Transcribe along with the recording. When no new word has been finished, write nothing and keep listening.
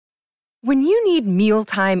When you need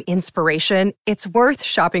mealtime inspiration, it's worth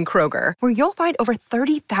shopping Kroger, where you'll find over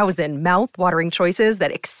 30,000 mouth-watering choices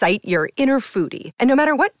that excite your inner foodie. And no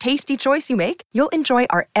matter what tasty choice you make, you'll enjoy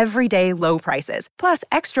our everyday low prices, plus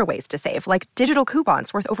extra ways to save, like digital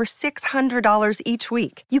coupons worth over $600 each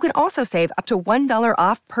week. You can also save up to $1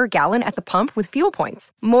 off per gallon at the pump with fuel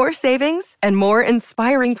points. More savings and more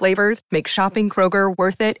inspiring flavors make shopping Kroger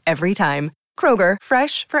worth it every time. Kroger,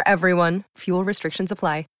 fresh for everyone. Fuel restrictions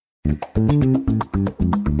apply.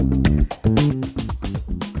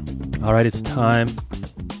 All right, it's time.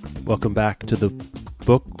 Welcome back to the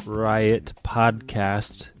Book Riot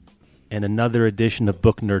podcast and another edition of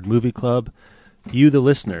Book Nerd Movie Club. You, the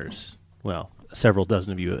listeners, well, several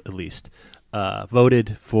dozen of you at least,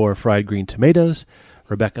 voted for Fried Green Tomatoes.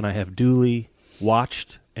 Rebecca and I have duly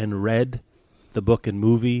watched and read the book and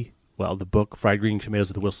movie. Well, the book Fried Green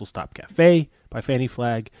Tomatoes at the Whistle Stop Cafe by Fannie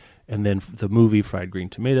Flagg, and then the movie Fried Green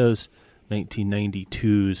Tomatoes,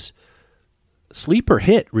 1992's sleeper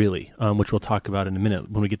hit, really, which we'll talk about in a minute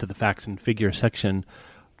when we get to the facts and figure section.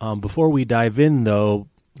 Before we dive in, though,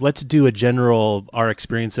 let's do a general, our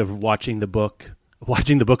experience of watching the book,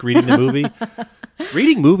 reading the movie.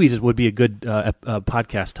 Reading movies would be a good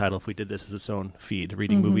podcast title if we did this as its own feed,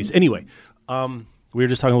 reading movies. Anyway, we were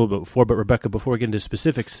just talking a little bit before, but Rebecca, before we get into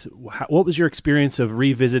specifics, what was your experience of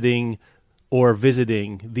revisiting or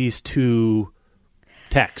visiting these two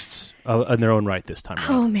texts in their own right this time around?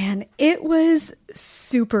 Oh, man. It was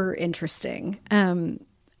super interesting.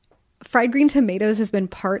 Fried Green Tomatoes has been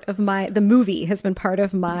part of the movie has been part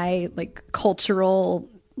of my cultural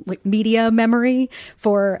media memory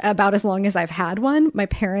for about as long as I've had one. My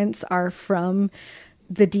parents are from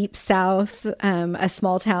the Deep South, a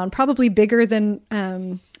small town, probably bigger than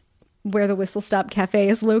where the Whistle Stop Cafe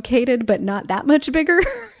is located, but not that much bigger.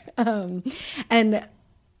 And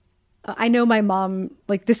I know my mom,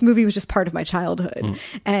 this movie was just part of my childhood,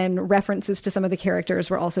 and references to some of the characters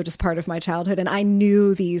were also just part of my childhood. And I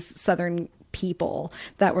knew these Southern people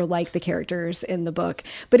that were like the characters in the book,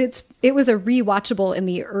 but it was a rewatchable in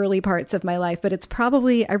the early parts of my life. But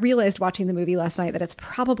I realized watching the movie last night that it's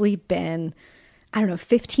probably been,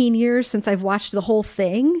 15 years since I've watched the whole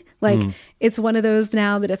thing. It's one of those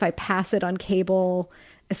now that if I pass it on cable,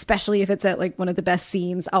 especially if it's at one of the best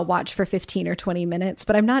scenes, I'll watch for 15 or 20 minutes,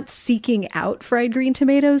 but I'm not seeking out Fried Green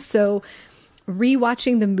Tomatoes. So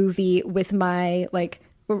rewatching the movie with my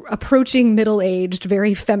approaching middle-aged,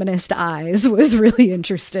 very feminist eyes was really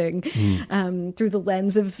interesting through the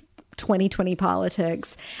lens of 2020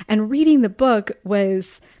 politics. And reading the book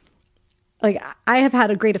was I have had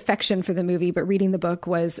a great affection for the movie, but reading the book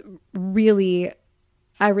was really,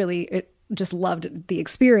 just loved the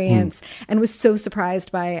experience and was so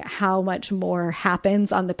surprised by how much more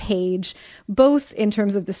happens on the page, both in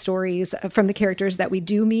terms of the stories from the characters that we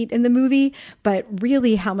do meet in the movie, but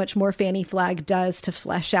really how much more Fannie Flagg does to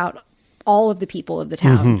flesh out all of the people of the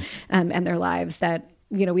town and their lives that,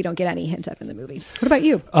 we don't get any hint of in the movie. What about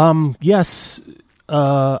you? Yes.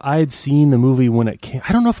 I had seen the movie when it came.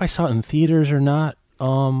 I don't know if I saw it in theaters or not.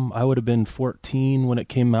 I would have been 14 when it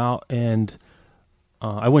came out, and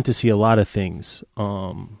I went to see a lot of things.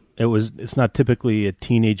 It's not typically a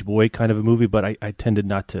teenage boy kind of a movie, but I tended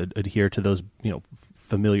not to adhere to those,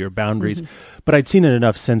 familiar boundaries. But I'd seen it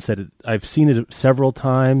enough since that I've seen it several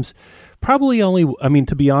times. Probably only,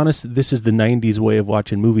 to be honest, this is the 90s way of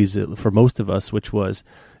watching movies for most of us, which was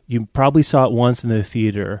you probably saw it once in the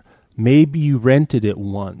theater. Maybe you rented it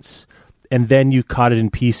once, and then you caught it in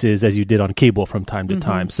pieces as you did on cable from time to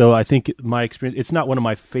time. So I think my experience, it's not one of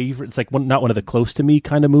my favorites, not one of the close to me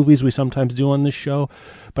kind of movies we sometimes do on this show,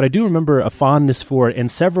 but I do remember a fondness for it, and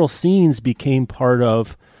several scenes became part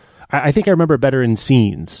of, I think I remember it better in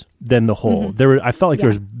scenes than the whole. I felt like there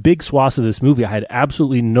was big swaths of this movie I had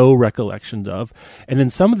absolutely no recollections of, and then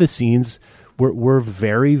some of the scenes were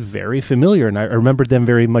very, very familiar, and I remembered them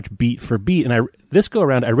very much beat for beat. And this go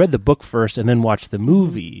around, I read the book first and then watched the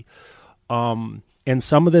movie, and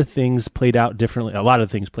some of the things played out differently. A lot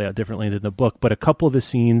of things play out differently than the book, but a couple of the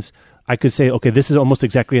scenes I could say, okay, this is almost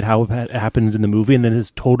exactly how it happens in the movie, and then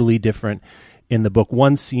it's totally different in the book.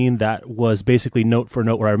 One scene that was basically note for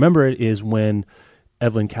note where I remember it is when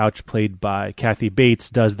Evelyn Couch, played by Kathy Bates,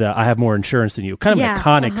 does the "I have more insurance than you" kind of an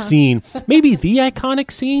iconic scene, maybe the iconic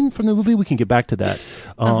scene from the movie. We can get back to that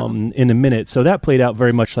in a minute. So that played out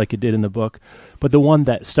very much like it did in the book. But the one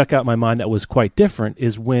that stuck out in my mind that was quite different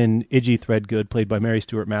is when Idgie Threadgood, played by Mary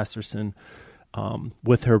Stuart Masterson,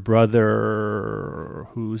 with her brother,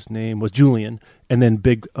 whose name was Julian, and then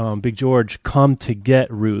Big George, come to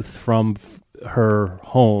get Ruth from her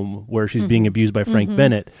home where she's being abused by Frank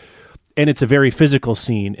Bennett. and it's a very physical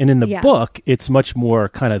scene. And in the Yeah. book, it's much more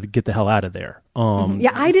kind of get the hell out of there.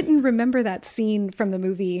 Yeah, I didn't remember that scene from the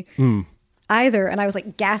movie either. And I was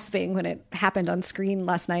like gasping when it happened on screen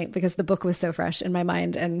last night because the book was so fresh in my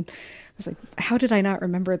mind. And I was like, how did I not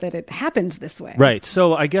remember that it happens this way? Right.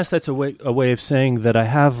 So I guess that's a way of saying that I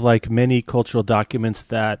have like many cultural documents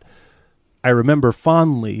that I remember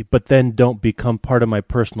fondly, but then don't become part of my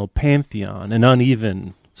personal pantheon, an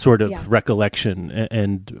uneven sort of recollection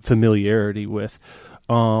and familiarity with.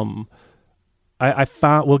 I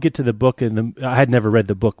found, we'll get to the book, and I had never read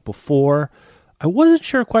the book before. I wasn't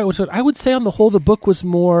sure quite what I would say on the whole, the book was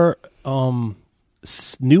more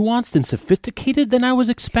nuanced and sophisticated than I was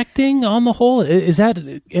expecting on the whole. Is that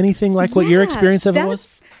anything like what your experience of it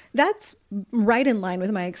was? That's right in line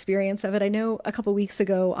with my experience of it. I know a couple weeks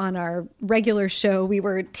ago on our regular show, we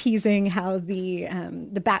were teasing how the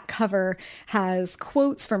back cover has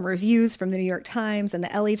quotes from reviews from the New York Times and the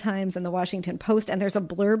LA Times and the Washington Post, and there's a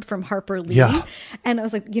blurb from Harper Lee. Yeah. And I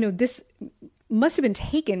was like, this must have been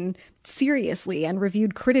taken seriously and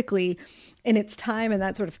reviewed critically in its time, and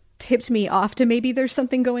that sort of tipped me off to maybe there's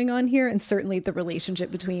something going on here. And certainly the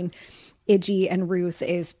relationship between Iggy and Ruth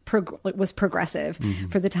was progressive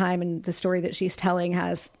for the time, and the story that she's telling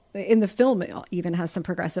has, in the film, it even has some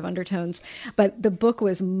progressive undertones. But the book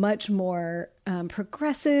was much more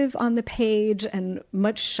progressive on the page and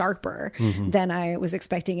much sharper than I was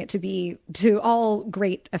expecting it to be, to all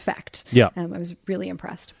great effect. Yeah, I was really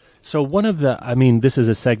impressed. So this is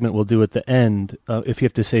a segment we'll do at the end. If you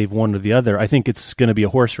have to save one or the other, I think it's going to be a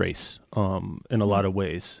horse race in a lot of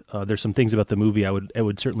ways. There's some things about the movie I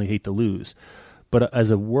would certainly hate to lose. But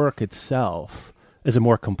as a work itself, as a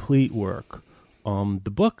more complete work,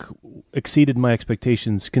 the book exceeded my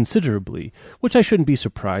expectations considerably, which I shouldn't be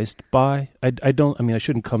surprised by. I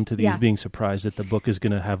shouldn't come to these being surprised that the book is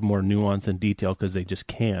going to have more nuance and detail, because they just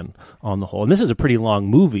can on the whole. And this is a pretty long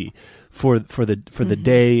movie for the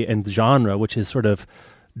day and genre, which is sort of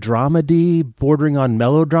dramedy, bordering on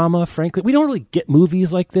melodrama. Frankly, we don't really get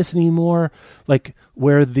movies like this anymore, like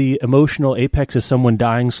where the emotional apex is someone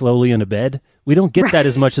dying slowly in a bed. We don't get that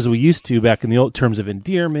as much as we used to back in the old terms of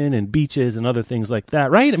endearment and beaches and other things like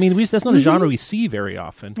that, right? I mean, that's not a genre we see very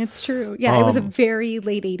often. It's true. Yeah, it was a very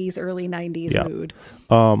late 80s, early 90s mood.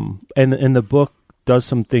 And the book does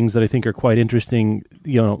some things that I think are quite interesting.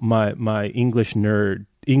 My English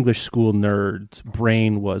school nerd's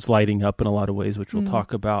brain was lighting up in a lot of ways, which we'll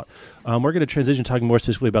talk about. We're going to transition talking more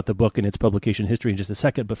specifically about the book and its publication history in just a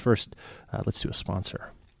second. But first, let's do a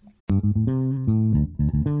sponsor.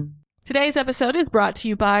 Today's episode is brought to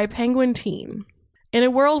you by Penguin Teen. In a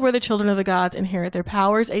world where the children of the gods inherit their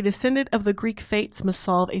powers, a descendant of the Greek fates must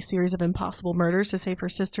solve a series of impossible murders to save her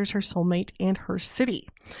sisters, her soulmate, and her city.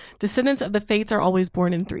 Descendants of the fates are always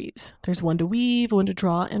born in threes. There's one to weave, one to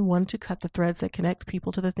draw, and one to cut the threads that connect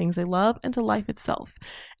people to the things they love and to life itself.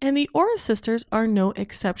 And the Aura sisters are no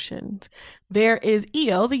exceptions. There is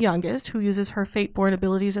Io, the youngest, who uses her fate-born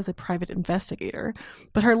abilities as a private investigator,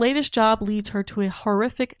 but her latest job leads her to a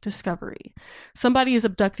horrific discovery. Somebody is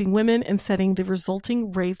abducting women and setting the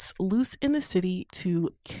resulting wraiths loose in the city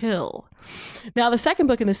to kill. Now, the second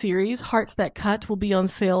book in the series, Hearts That Cut, will be on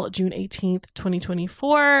sale June 18th,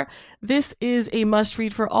 2024. This is a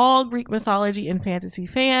must-read for all Greek mythology and fantasy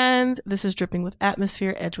fans. This is dripping with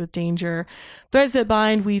atmosphere, edged with danger. Threads That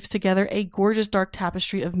Bind weaves together a gorgeous dark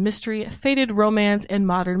tapestry of mystery, fated romance, and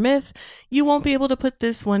modern myth. You won't be able to put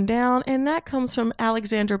this one down, and that comes from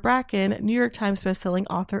Alexandra Bracken, New York Times bestselling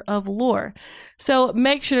author of Lore. So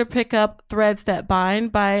make sure to pick up Threads That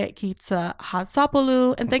Bind by Kitsa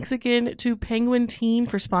Hatsopoulou, and thanks again to Penguin Teen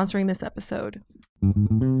for sponsoring this episode.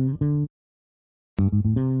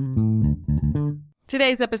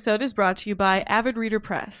 Today's episode is brought to you by Avid Reader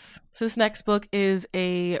Press. So this next book is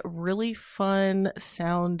a really fun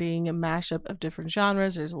sounding mashup of different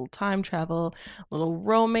genres. There's a little time travel, a little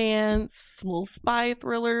romance, a little spy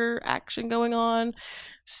thriller action going on.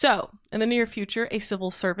 So, in the near future, a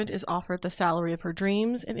civil servant is offered the salary of her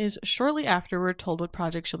dreams and is shortly afterward told what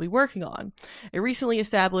project she'll be working on. A recently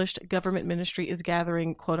established government ministry is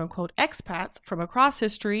gathering quote-unquote expats from across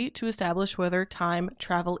history to establish whether time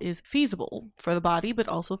travel is feasible for the body, but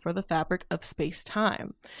also for the fabric of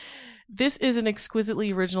space-time. This is an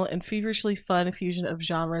exquisitely original and feverishly fun fusion of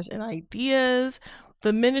genres and ideas.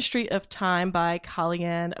 The Ministry of Time by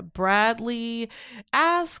Kalyan Bradley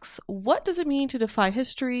asks, what does it mean to defy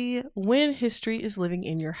history when history is living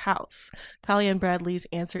in your house? Kalyan Bradley's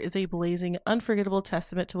answer is a blazing, unforgettable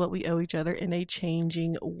testament to what we owe each other in a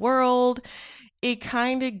changing world. it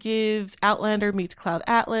kind of gives Outlander meets Cloud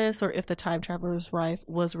Atlas, or If the Time Traveler's Wife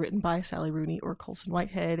was written by Sally Rooney or Colson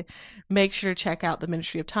Whitehead. Make sure to check out The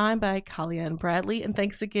Ministry of Time by Kalyan Bradley. And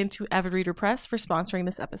thanks again to Avid Reader Press for sponsoring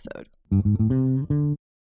this episode.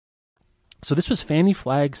 So this was Fannie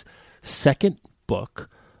Flagg's second book.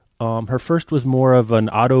 Her first was more of an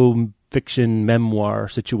auto-fiction memoir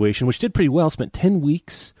situation, which did pretty well, spent 10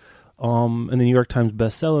 weeks in the New York Times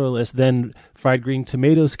bestseller list. Then Fried Green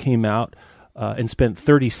Tomatoes came out and spent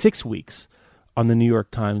 36 weeks on the New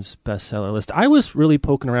York Times bestseller list. I was really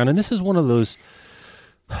poking around, and this is one of those,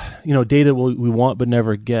 data we want but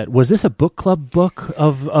never get. Was this a book club book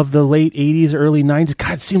of the late 80s, early 90s?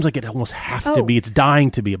 God, it seems like it almost have to be. It's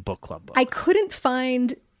dying to be a book club book. I couldn't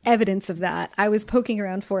find evidence of that. I was poking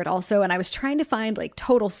around for it also, and I was trying to find like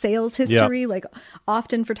total sales history. Like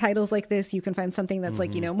often for titles like this, you can find something that's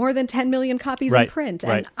like, more than 10 million copies in print.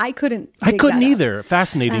 And I couldn't either.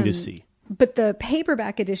 Fascinating to see. But the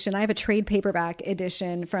paperback edition, I have a trade paperback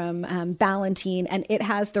edition from Ballantine, and it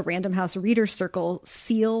has the Random House Reader Circle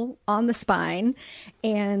seal on the spine,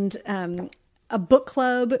 and a book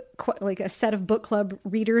club, like a set of book club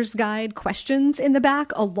reader's guide questions in the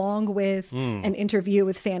back, along with an interview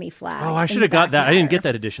with Fannie Flagg. Oh, I should have got that. I didn't get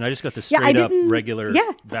that edition. I just got the straight up regular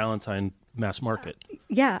Valentine mass market.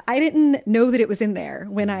 Yeah, I didn't know that it was in there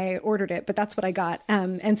when I ordered it, but that's what I got.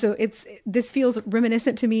 And so this feels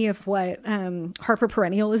reminiscent to me of what Harper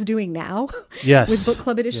Perennial is doing now. Yes. With book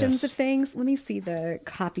club editions of things. Let me see the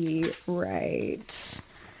copyright.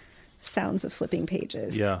 Sounds of flipping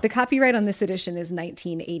pages. Yeah. The copyright on this edition is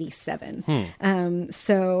 1987.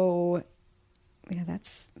 So yeah,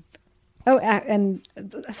 that's... Oh, and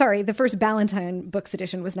sorry, the first Ballantine Books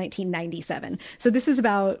edition was 1997. So this is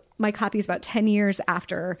my copy is about 10 years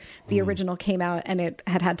after the original came out, and it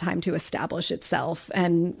had time to establish itself.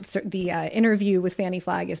 And so the interview with Fannie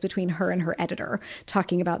Flagg is between her and her editor,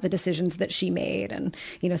 talking about the decisions that she made and,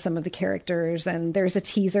 some of the characters. And there's a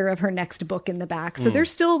teaser of her next book in the back. So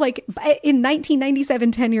there's still like in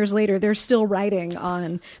 1997, 10 years later, they're still writing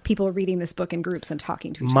on people reading this book in groups and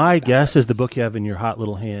talking to each other. My guess is the book you have in your hot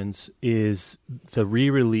little hands is the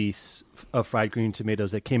re-release of Fried Green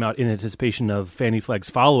Tomatoes that came out in anticipation of Fannie Flagg's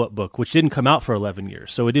follow-up book, which didn't come out for 11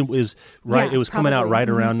 years. So it was coming out right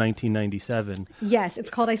around 1997. Yes, it's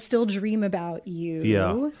called I Still Dream About You.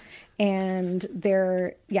 Yeah. And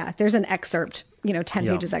there's an excerpt, 10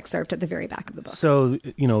 pages excerpt at the very back of the book. So,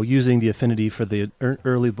 using the affinity for the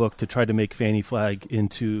early book to try to make Fannie Flagg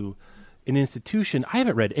into an institution. I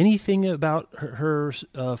haven't read anything about her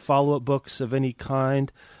follow-up books of any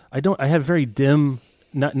kind. I have very dim,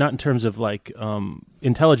 not in terms of like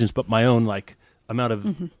intelligence, but my own like amount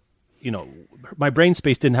of, my brain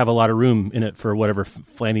space didn't have a lot of room in it for whatever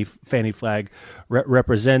Fannie Flagg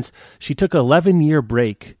represents. She took an 11-year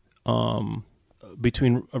break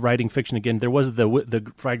between writing fiction again. There was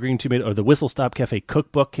the Fried Green Tomato, or the Whistle Stop Cafe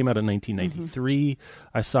cookbook, came out in 1993.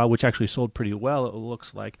 I saw, which actually sold pretty well. It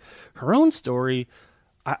looks like her own story.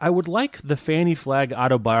 I would like the Fannie Flagg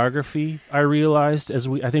autobiography. I realized,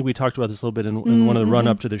 I think we talked about this a little bit in one of the run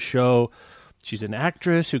up to the show. She's an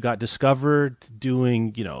actress who got discovered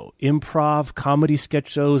doing, improv comedy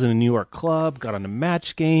sketch shows in a New York club. Got on a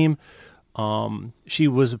Match Game. She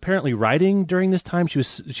was apparently writing during this time.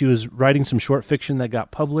 She was writing some short fiction that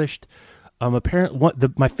got published.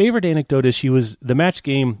 My favorite anecdote is the Match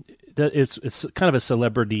Game. It's kind of a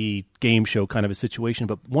celebrity game show kind of a situation,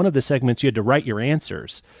 but one of the segments you had to write your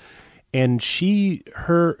answers, and she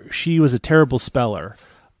was a terrible speller,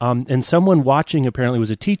 and someone watching, apparently was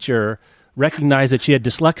a teacher, recognized that she had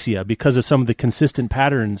dyslexia because of some of the consistent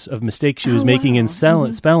patterns of mistakes she was making in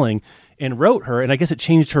spelling, and wrote her, and I guess it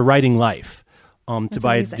changed her writing life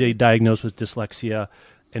to be diagnosed with dyslexia.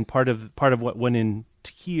 And part of what went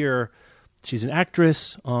into here, she's an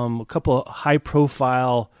actress, a couple of high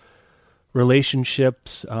profile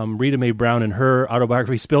relationships. Rita Mae Brown in her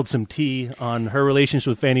autobiography spilled some tea on her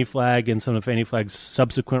relationship with Fannie Flagg and some of Fannie Flagg's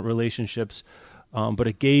subsequent relationships. But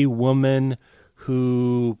a gay woman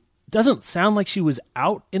who doesn't sound like she was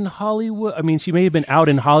out in Hollywood. I mean, she may have been out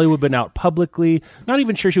in Hollywood, but not publicly. Not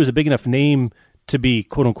even sure she was a big enough name to be,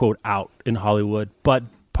 quote unquote, out in Hollywood. But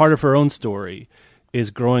part of her own story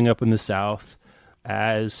is growing up in the South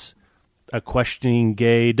as a questioning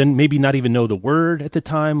gay, didn't maybe not even know the word at the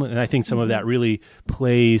time. And I think some of that really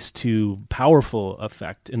plays to powerful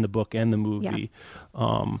effect in the book and the movie.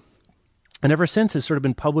 Yeah. And ever since has sort of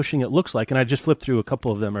been publishing, it looks like, and I just flipped through a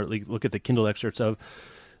couple of them, or look at the Kindle excerpts of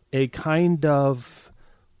a kind of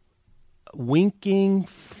winking,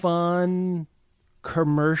 fun,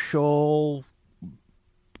 commercial,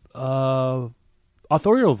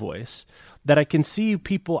 authorial voice that I can see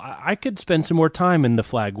people. I could spend some more time in the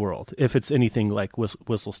Flag world if it's anything like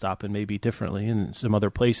Whistle Stop, and maybe differently in some other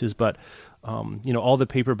places. But all the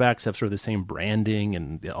paperbacks have sort of the same branding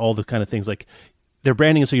and all the kind of things, like they're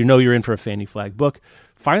branding, so you're in for a Fannie Flagg book.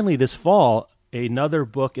 Finally, this fall, another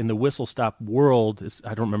book in the Whistle Stop world,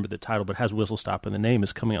 I don't remember the title, but has Whistle Stop in the name,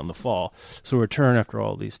 is coming out in the fall. So a return after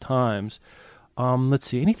all these times. Let's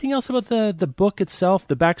see. Anything else about the book itself,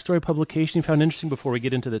 the backstory publication you found interesting before we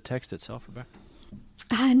get into the text itself, Rebecca?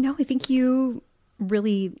 No, I think you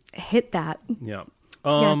really hit that. Yeah.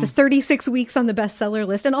 The 36 weeks on the bestseller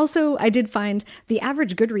list. And also, I did find the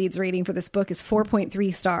average Goodreads rating for this book is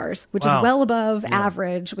 4.3 stars, which is well above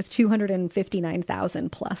average, with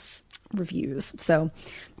 259,000 plus reviews. So,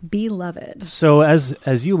 beloved. So,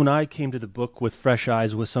 as you and I came to the book with fresh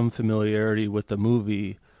eyes, with some familiarity with the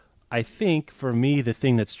movie, I think for me, the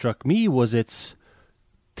thing that struck me was its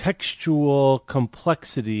textual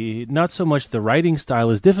complexity. Not so much the writing style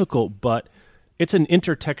is difficult, but it's an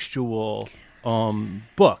intertextual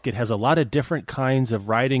book. It has a lot of different kinds of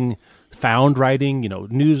writing, found writing.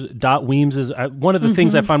 News. Dot Weems is one of the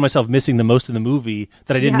things I found myself missing the most in the movie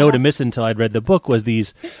that I didn't know to miss until I'd read the book, was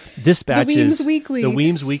these dispatches. The Weems Weekly. The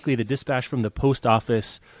Weems Weekly, the dispatch from the post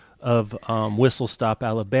office of Whistle Stop,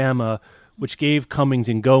 Alabama, which gave comings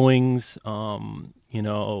and goings,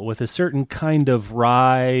 with a certain kind of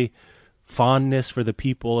wry fondness for the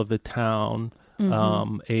people of the town,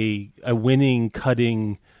 a winning,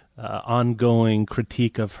 cutting, ongoing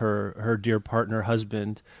critique of her dear partner,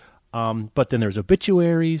 husband. But then there's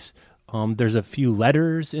obituaries. There's a few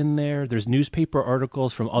letters in there. There's newspaper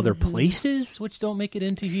articles from other places, which don't make it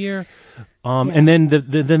into here. And then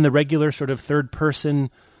the regular sort of third person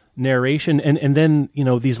narration, and then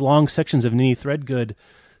these long sections of Nini Threadgood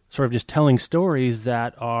sort of just telling stories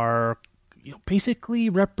that are basically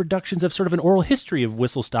reproductions of sort of an oral history of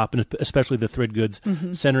Whistle Stop, and especially the Threadgoods,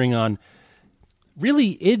 centering on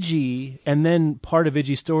really Idgie, and then part of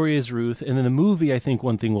Idgie's story is Ruth, and then the movie, I think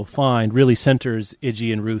one thing we'll find, really centers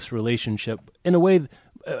Idgie and Ruth's relationship in a way,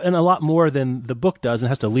 and a lot more than the book does, and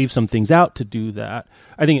has to leave some things out to do that.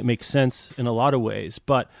 I think it makes sense in a lot of ways,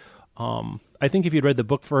 but I think if you'd read the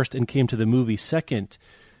book first and came to the movie second,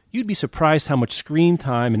 you'd be surprised how much screen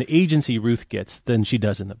time and agency Ruth gets than she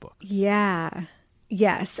does in the book. Yeah.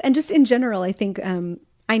 Yes. And just in general, I think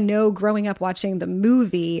I know growing up watching the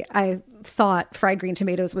movie, I thought Fried Green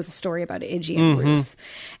Tomatoes was a story about Idgie and Ruth.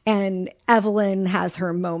 And Evelyn has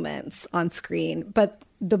her moments on screen. But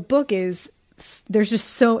the book is...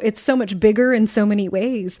 it's so much bigger in so many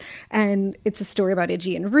ways. And it's a story about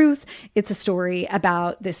Idgie and Ruth. It's a story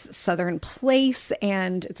about this Southern place,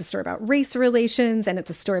 and it's a story about race relations. And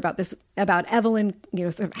it's a story about Evelyn,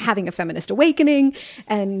 sort of having a feminist awakening.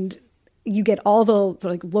 And you get all the sort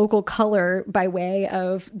of like local color by way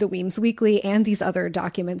of the Weems Weekly and these other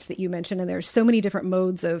documents that you mentioned. And there's so many different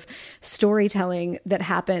modes of storytelling that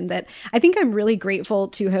happen that I think I'm really grateful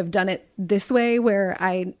to have done it this way, where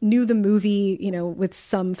I knew the movie, with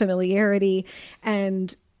some familiarity,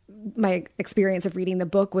 and my experience of reading the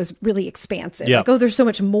book was really expansive. Yep. Like, there's so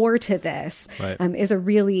much more to this, right. Is a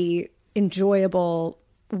really enjoyable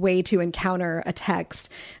way to encounter a text,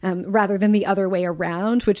 rather than the other way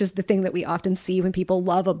around, which is the thing that we often see when people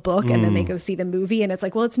love a book and then they go see the movie and it's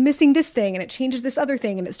like, well, it's missing this thing and it changes this other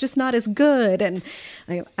thing and it's just not as good. And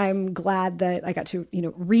I'm glad that I got to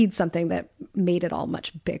read something that made it all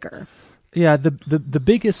much bigger. Yeah, the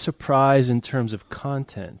biggest surprise in terms of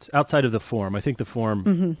content, outside of the form, I think the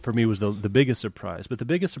form for me was the biggest surprise, but the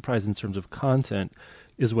biggest surprise in terms of content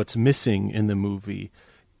is what's missing in the movie.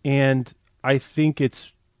 And I think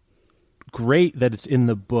it's great that it's in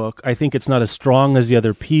the book. I think it's not as strong as the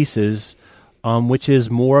other pieces, which is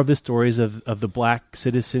more of the stories of the black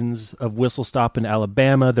citizens of Whistle Stop in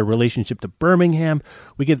Alabama, their relationship to Birmingham.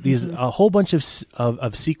 We get these a whole bunch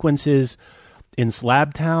of sequences in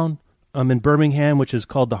Slabtown, in Birmingham, which is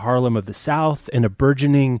called the Harlem of the South, and a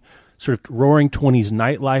burgeoning sort of roaring 20s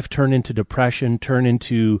nightlife turn into depression, turn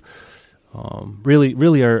into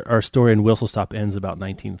really our story in Whistle Stop ends about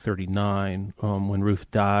 1939 when Ruth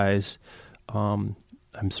dies. I'm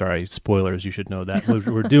sorry, spoilers, you should know that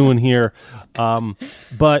we're doing here.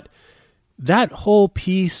 But that whole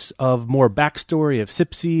piece of more backstory of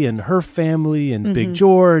Sipsy and her family and Big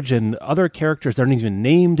George and other characters that aren't even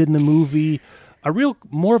named in the movie,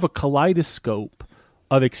 more of a kaleidoscope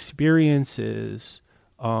of experiences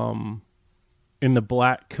in the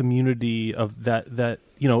black community of that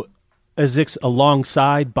exists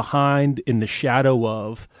alongside, behind, in the shadow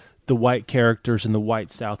of the white characters in the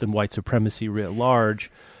white South and white supremacy writ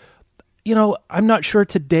large. I'm not sure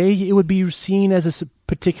today it would be seen as a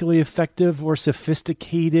particularly effective or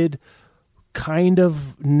sophisticated kind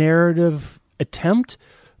of narrative attempt.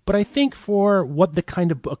 But I think for what the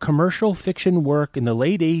kind of commercial fiction work in the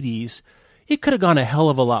late 80s, it could have gone a hell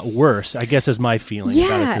of a lot worse, I guess is my feeling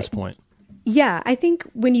about it at this point. Yeah, I think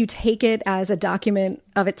when you take it as a document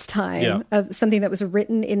of its time, of something that was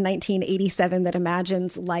written in 1987 that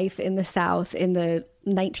imagines life in the South in the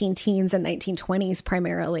 19-teens and 1920s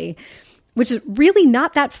primarily, which is really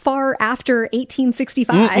not that far after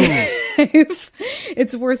 1865,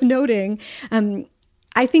 it's worth noting.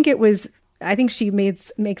 I think she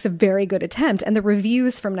makes a very good attempt. And the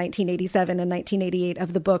reviews from 1987 and 1988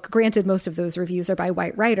 of the book, granted, most of those reviews are by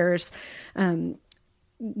white writers,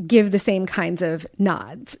 give the same kinds of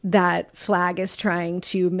nods that Flagg is trying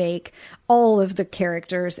to make all of the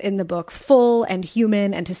characters in the book full and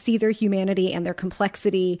human, and to see their humanity and their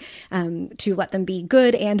complexity, to let them be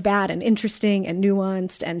good and bad and interesting and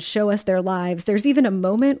nuanced and show us their lives. There's even a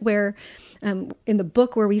moment where in the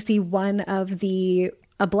book where we see one of a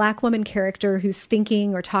Black woman character who's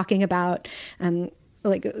thinking or talking about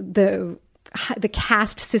like the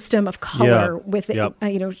caste system of color with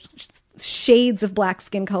shades of Black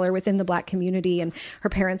skin color within the Black community, and her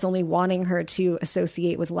parents only wanting her to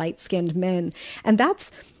associate with light-skinned men. And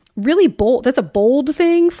that's really bold. That's a bold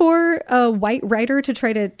thing for a white writer to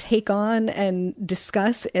try to take on and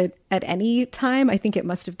discuss it at any time. I think it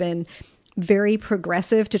must have been very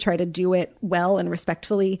progressive to try to do it well and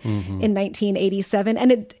respectfully in 1987.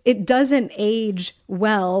 And it doesn't age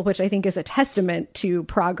well, which I think is a testament to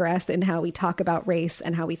progress in how we talk about race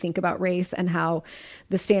and how we think about race, and how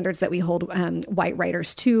the standards that we hold white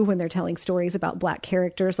writers to when they're telling stories about Black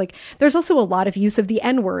characters. Like, there's also a lot of use of the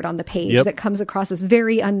N-word on the page that comes across as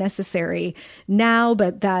very unnecessary now,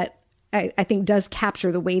 but that I think does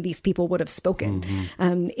capture the way these people would have spoken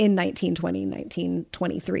in 1920,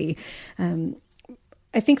 1923.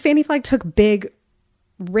 I think Fannie Flagg took big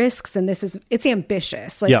risks, and it's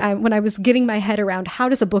ambitious. Like when I was getting my head around how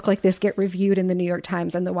does a book like this get reviewed in the New York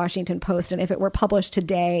Times and the Washington Post, and if it were published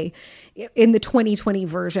today in the 2020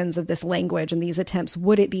 versions of this language and these attempts,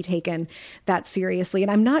 would it be taken that seriously?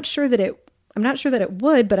 And I'm not sure that it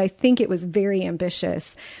would, but I think it was very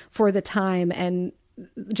ambitious for the time. And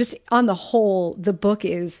just on the whole, the book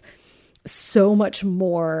is so much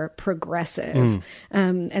more progressive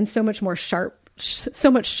and so much more so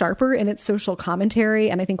much sharper in its social commentary.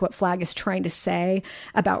 And I think what Flagg is trying to say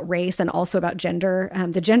about race and also about gender,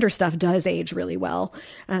 the gender stuff does age really well,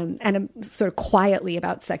 and sort of quietly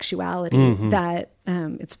about sexuality, that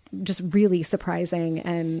it's just really surprising.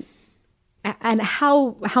 And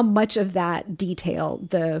how much of that detail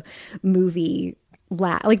the movie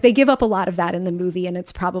like they give up a lot of that in the movie, and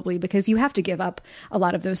it's probably because you have to give up a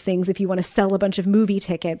lot of those things if you want to sell a bunch of movie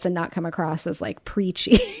tickets and not come across as like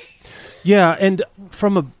preachy. Yeah, and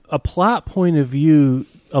from a plot point of view,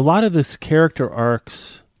 a lot of this character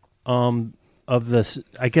arcs of this,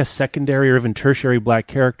 I guess, secondary or even tertiary Black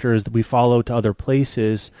characters that we follow to other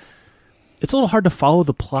places, it's a little hard to follow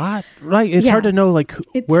the plot, right? It's hard to know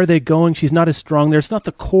where they're going. She's not as strong there. It's not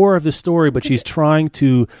the core of the story, but she's trying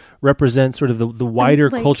to represent sort of the wider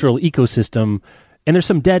cultural ecosystem. And there's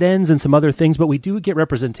some dead ends and some other things, but we do get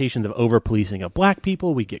representations of over-policing of Black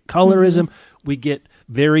people. We get colorism. We get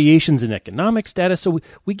variations in economic status. So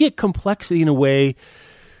we get complexity in a way,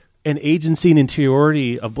 and agency and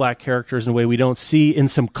interiority of Black characters in a way we don't see in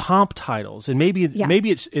some comp titles. And maybe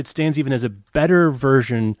it stands even as a better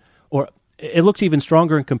version, or it looks even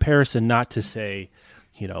stronger in comparison, not to say,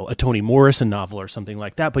 a Toni Morrison novel or something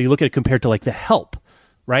like that, but you look at it compared to like The Help,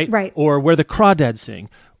 right? Right. Or Where the Crawdads Sing,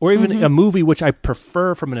 or even a movie which I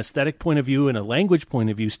prefer from an aesthetic point of view and a language point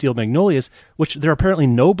of view, Steel Magnolias, which there are apparently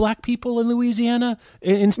no Black people in Louisiana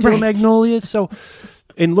in Steel Magnolias. So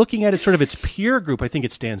in looking at it sort of its peer group, I think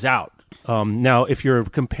it stands out. Now, if you're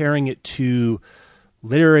comparing it to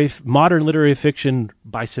modern literary fiction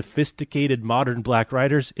by sophisticated modern Black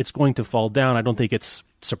writers, it's going to fall down. I don't think it's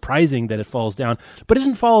surprising that it falls down, but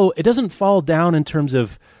it doesn't fall down in terms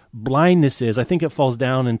of blindnesses. I think it falls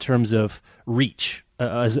down in terms of reach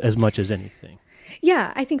as much as anything.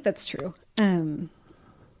 Yeah, I think that's true.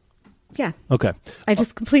 Yeah. Okay. I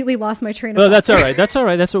just completely lost my train of thought. That's all right. That's all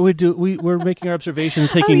right. That's what we do. We're making our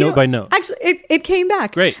observations, taking note by note. Actually, it came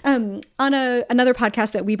back. Great. On another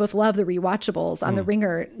podcast that we both love, The Rewatchables, on the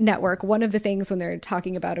Ringer network, one of the things when they're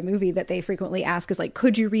talking about a movie that they frequently ask is like,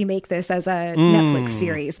 could you remake this as a Netflix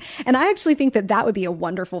series? And I actually think that would be a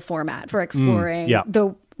wonderful format for exploring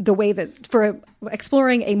the way that for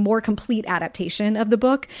exploring a more complete adaptation of the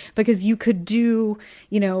book, because you could do,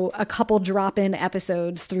 a couple drop-in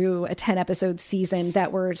episodes through a 10-episode season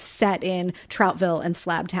that were set in Troutville and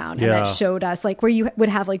Slabtown, and that showed us like where you would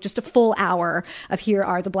have like just a full hour of here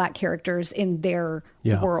are the Black characters in their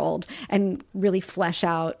world, and really flesh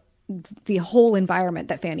out the whole environment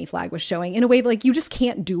that Fanny Flagg was showing in a way like you just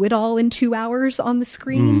can't do it all in 2 hours on the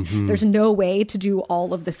screen. There's no way to do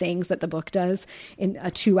all of the things that the book does in a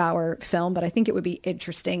 2-hour film, but I think it would be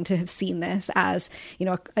interesting to have seen this as,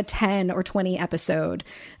 a 10 or 20 episode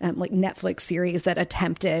like Netflix series that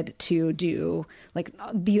attempted to do like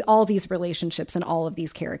all these relationships and all of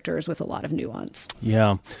these characters with a lot of nuance.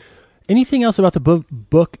 Yeah. Anything else about the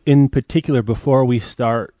book in particular before we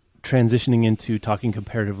start transitioning into talking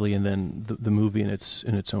comparatively and then the movie in its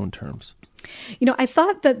own terms? I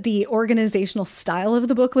thought that the organizational style of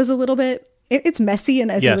the book was a little bit, it's messy.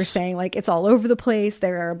 And as you were saying, like it's all over the place.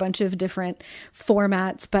 There are a bunch of different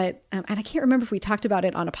formats, but, and I can't remember if we talked about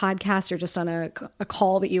it on a podcast or just on a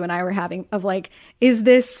call that you and I were having of like, is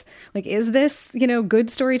this, good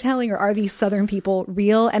storytelling, or are these Southern people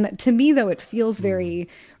real? And to me though, it feels very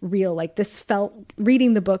real. Like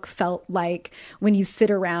reading the book felt like when you sit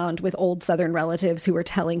around with old Southern relatives who are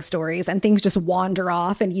telling stories and things just wander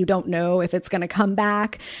off and you don't know if it's going to come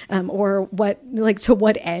back, or to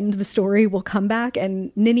what end the story will come back.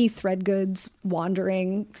 And Ninnie Threadgood's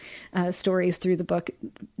wandering stories through the book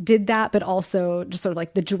did that, but also just sort of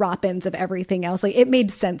like the drop-ins of everything else. Like it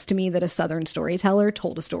made sense to me that a Southern storyteller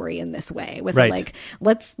told a story in this way with like,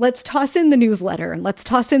 let's toss in the newsletter, and let's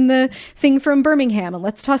toss in the thing from Birmingham, and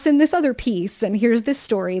let's toss in this other piece, and here's this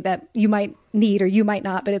story that you might need or you might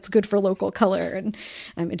not, but it's good for local color. And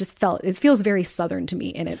it feels very Southern to me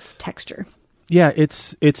in its texture. Yeah,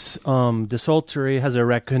 it's desultory, has a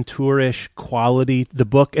raconteur-ish quality, the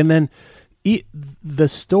book, and then the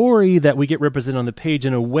story that we get represented on the page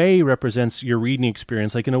in a way represents your reading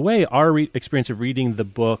experience. Like in a way, our experience of reading the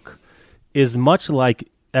book is much like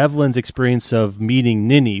Evelyn's experience of meeting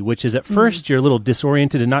Ninnie, which is at first you're a little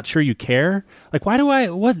disoriented and not sure you care. Like,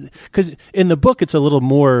 because in the book it's a little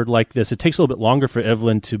more like this. It takes a little bit longer for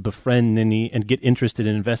Evelyn to befriend Ninnie and get interested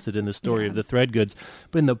and invested in the story of the Threadgoods.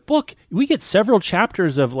 But in the book, we get several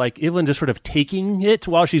chapters of like Evelyn just sort of taking it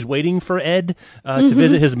while she's waiting for Ed to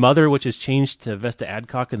visit his mother, which is changed to Vesta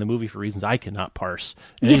Adcock in the movie for reasons I cannot parse.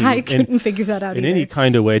 I couldn't figure that out in either. any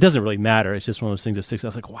kind of way. It doesn't really matter. It's just one of those things that sticks out. I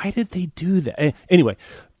was like, why did they do that? Anyway.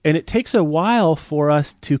 And it takes a while for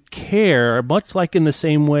us to care, much like in the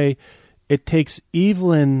same way it takes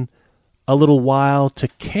Evelyn a little while to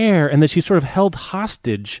care, and that she's sort of held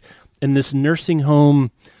hostage in this nursing home,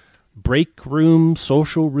 break room,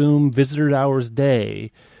 social room, visitor hours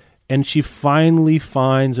day, and she finally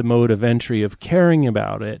finds a mode of entry of caring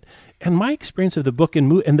about it. And my experience of the book and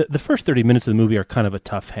the first 30 minutes of the movie are kind of a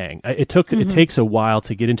tough hang. It takes a while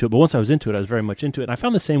to get into it, but once I was into it, I was very much into it. And I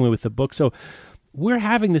found the same way with the book. So we're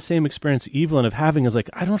having the same experience Evelyn of having is like,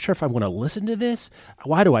 I'm not sure if I want to listen to this.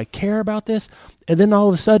 Why do I care about this? And then all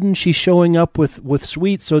of a sudden she's showing up with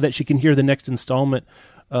Sweet so that she can hear the next installment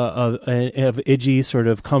of Idgey's sort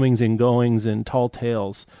of comings and goings and tall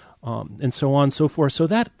tales, and so on and so forth. So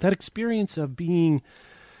that experience of being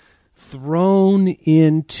thrown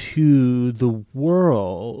into the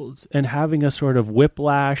world and having a sort of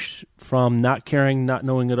whiplash from not caring, not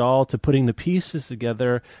knowing at all, to putting the pieces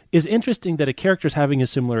together is interesting. That a character's having a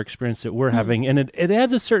similar experience that we're having, and it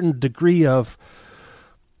adds a certain degree of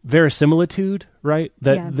verisimilitude, right?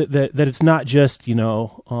 That it's not just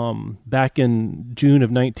back in June of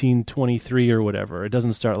 1923 or whatever. It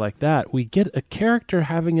doesn't start like that. We get a character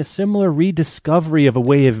having a similar rediscovery of a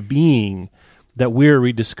way of being that we're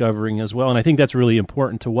rediscovering as well. And I think that's really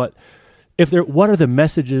important to what are the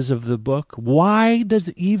messages of the book? Why does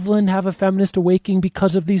Evelyn have a feminist awakening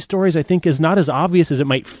because of these stories? I think is not as obvious as it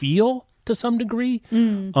might feel to some degree.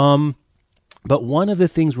 But one of the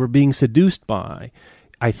things we're being seduced by,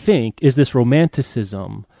 I think, is this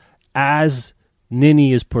romanticism as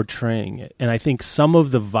Ninnie is portraying it. And I think some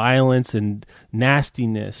of the violence and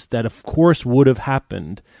nastiness that of course would have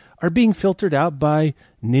happened are being filtered out by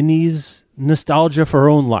Ninnie's nostalgia for her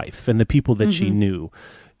own life and the people that she knew.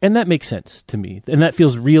 And that makes sense to me. And that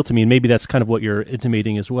feels real to me. And maybe that's kind of what you're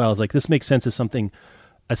intimating as well. Is like, this makes sense as something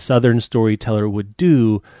a Southern storyteller would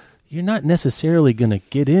do. You're not necessarily going to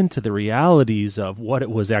get into the realities of what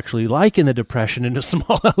it was actually like in the Depression in a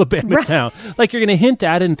small Alabama town. Like, you're going to hint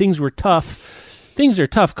at it and things were tough. Things Are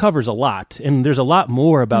Tough covers a lot. And there's a lot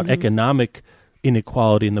more about economic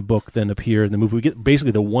inequality in the book than appear in the movie. We get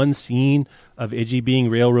basically the one scene of Idgey being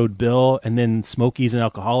Railroad Bill, and then Smokey's an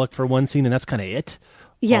alcoholic for one scene, and that's kind of it.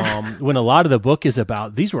 Yeah. When a lot of the book is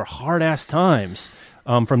about, these were hard-ass times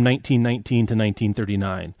from 1919 to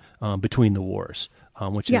 1939 between the wars,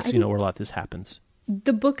 which is, where a lot of this happens.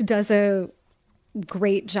 The book does a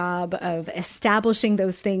great job of establishing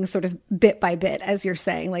those things sort of bit by bit, as you're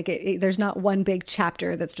saying. Like there's not one big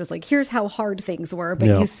chapter that's just like, here's how hard things were, but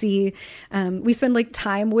you see, we spend like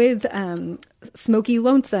time with Smokey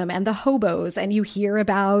Lonesome and the hobos, and you hear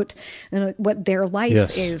about what their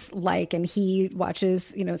life is like, and he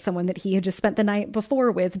watches someone that he had just spent the night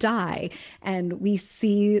before with die, and we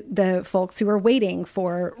see the folks who are waiting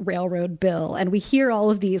for Railroad Bill, and we hear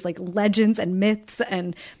all of these like legends and myths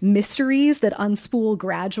and mysteries that unspool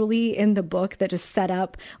gradually in the book that just set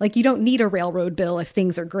up, like, you don't need a Railroad Bill if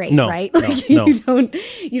things are great, right? Like you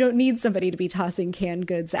don't need somebody to be tossing canned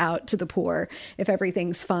goods out to the poor if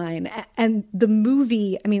everything's fine. And the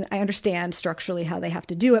movie, I mean, I understand structurally how they have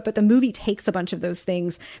to do it, but the movie takes a bunch of those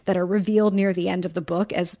things that are revealed near the end of the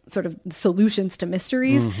book as sort of solutions to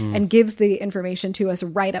mysteries and gives the information to us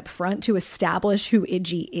right up front to establish who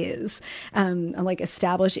Iggy is, and like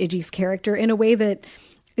establish Iggy's character in a way that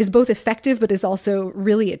is both effective, but is also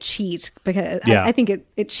really a cheat, because I think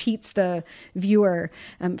it cheats the viewer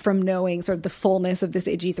from knowing sort of the fullness of this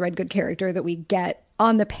Iggy Threadgood character that we get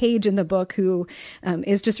on the page in the book, who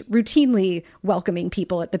is just routinely welcoming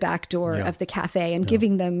people at the back door of the cafe and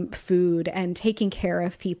giving them food and taking care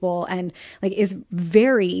of people, and like is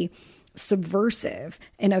very subversive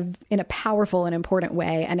in a powerful and important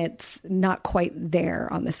way, and it's not quite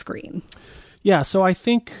there on the screen. Yeah, so I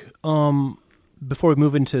think before we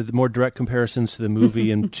move into the more direct comparisons to the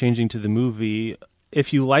movie and changing to the movie,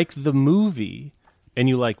 if you like the movie and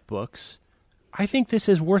you like books, I think this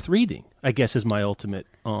is worth reading, I guess, is my ultimate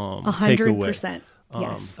takeaway. 100%.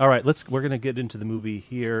 Yes. All right, we're going to get into the movie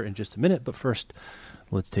here in just a minute, but first,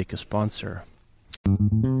 let's take a sponsor.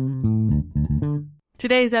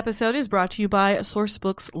 Today's episode is brought to you by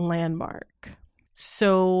Sourcebooks Landmark.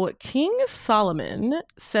 So King Solomon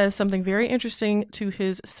says something very interesting to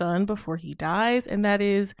his son before he dies, and that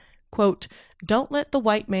is, quote, "Don't let the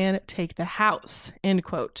white man take the house," end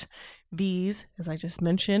quote. These, as I just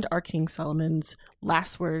mentioned, are King Solomon's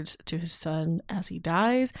last words to his son as he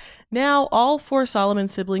dies. Now, all 4 Solomon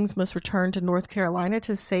siblings must return to North Carolina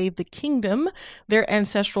to save the kingdom, their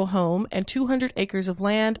ancestral home, and 200 acres of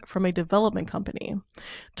land from a development company.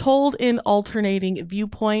 Told in alternating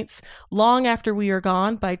viewpoints, Long After We Are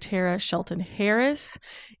Gone by Tara Shelton Harris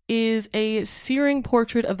is a searing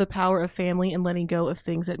portrait of the power of family and letting go of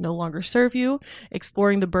things that no longer serve you,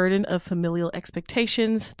 exploring the burden of familial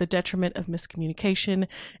expectations, the detriment of miscommunication,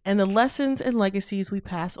 and the lessons and legacies we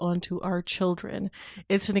pass on to our children.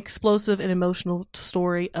 It's an explosive and emotional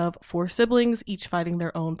story of 4 siblings, each fighting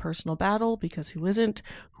their own personal battle, because who isn't,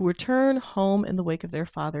 who return home in the wake of their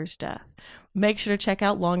father's death. Make sure to check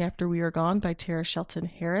out Long After We Are Gone by Tara Shelton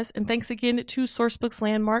Harris, and thanks again to Sourcebooks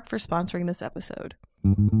Landmark for sponsoring this episode.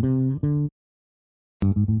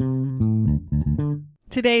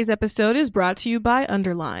 Today's episode is brought to you by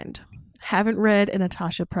Underlined. Haven't read a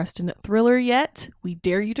Natasha Preston thriller yet? We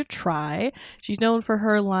dare you to try. She's known for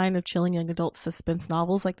her line of chilling young adult suspense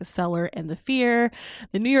novels like The Cellar and The Fear.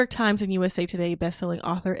 The New York Times and USA Today bestselling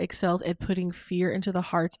author excels at putting fear into the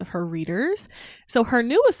hearts of her readers. So her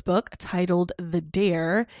newest book, titled The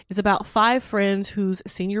Dare, is about 5 friends whose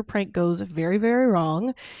senior prank goes very, very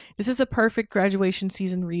wrong. This is the perfect graduation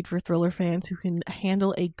season read for thriller fans who can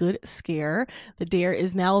handle a good scare. The Dare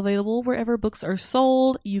is now available wherever books are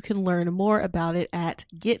sold. You can learn more about it at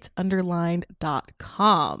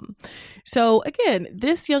getunderlined.com. So again,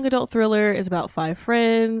 this young adult thriller is about 5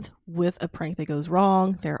 friends with a prank that goes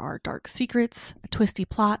wrong. There are dark secrets, a twisty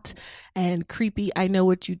plot, and creepy I know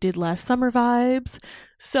what you did last summer vibes.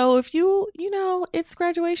 So if you know, it's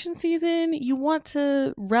graduation season, you want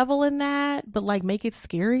to revel in that, but like make it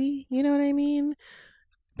scary, you know what I mean?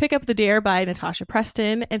 Pick up The Dare by Natasha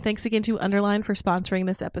Preston, and thanks again to Underline for sponsoring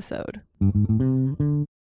this episode.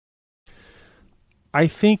 I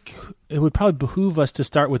think it would probably behoove us to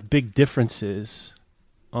start with big differences.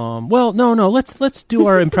 Let's do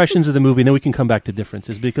our impressions of the movie, and then we can come back to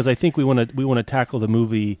differences, because I think we want to tackle the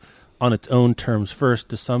movie on its own terms first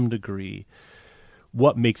to some degree.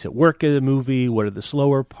 What makes it work as a movie? What are the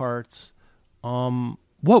slower parts?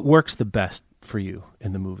 What works the best for you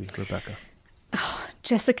in the movie, Rebecca? Oh,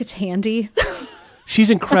 Jessica Tandy. She's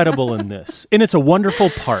incredible in this, and it's a wonderful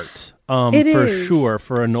part. It is. Sure,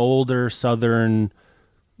 for an older Southern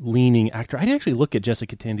leaning actor. I didn't actually look at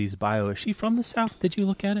Jessica Tandy's bio. Is she from the South? Did you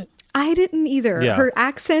look at it? I didn't either. Yeah. Her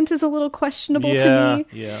accent is a little questionable to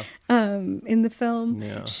me. Yeah. In the film,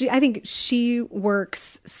 Yeah. I think she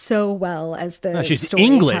works so well as the She's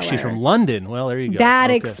storyteller. English. She's from London. Well, there you go. That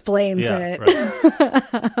Okay. explains it.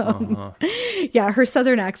 Right. Yeah, her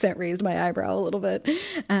southern accent raised my eyebrow a little bit.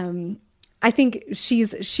 I think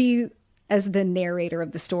she as the narrator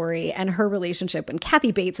of the story, and her relationship, and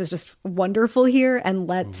Kathy Bates is just wonderful here and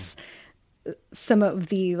lets some of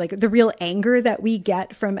the real anger that we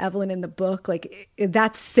get from Evelyn in the book,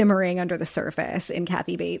 that's simmering under the surface in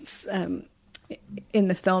Kathy Bates in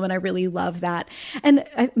the film, and I really love that. And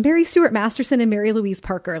Mary Stuart Masterson and Mary Louise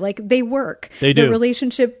Parker, they work. They do. The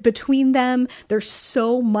relationship between them, there's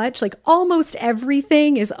so much, almost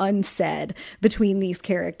everything is unsaid between these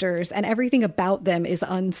characters, and everything about them is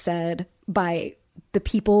unsaid by the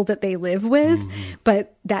people that they live with,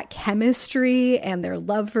 but that chemistry and their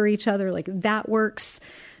love for each other, that works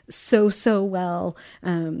so well.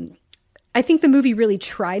 I think the movie really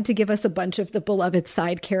tried to give us a bunch of the beloved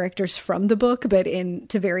side characters from the book, but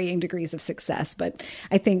to varying degrees of success. But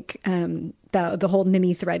I think the whole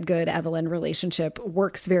Ninny Threadgood Evelyn relationship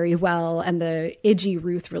works very well, and the Idgie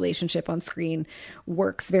Ruth relationship on screen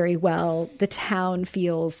works very well. The town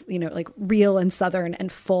feels, real and southern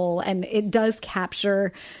and full, and it does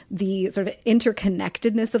capture the sort of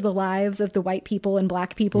interconnectedness of the lives of the white people and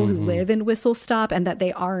black people who live in Whistle Stop, and that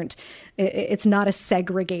they aren't. It's not a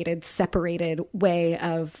segregated, separated way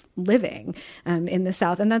of living in the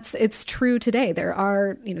South, and it's true today. There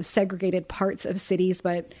are segregated parts of cities,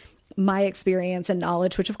 but my experience and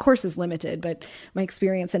knowledge, which of course is limited, but my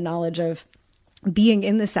experience and knowledge of being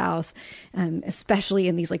in the South, especially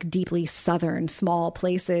in these deeply Southern small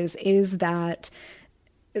places, is that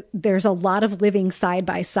there's a lot of living side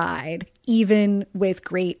by side, even with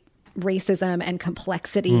great racism and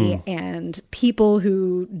complexity and people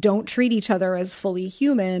who don't treat each other as fully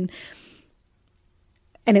human.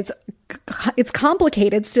 And it's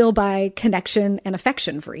complicated still by connection and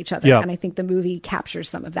affection for each other. Yeah. And I think the movie captures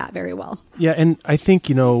some of that very well. Yeah, and I think,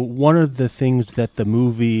 one of the things that the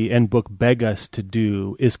movie and book beg us to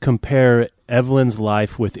do is compare Evelyn's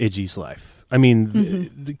life with Idgie's life. I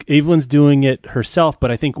mean, Evelyn's doing it herself,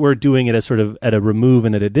 but I think we're doing it as sort of at a remove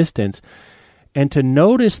and at a distance. And to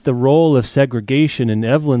notice the role of segregation in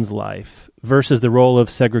Evelyn's life versus the role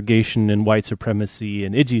of segregation and white supremacy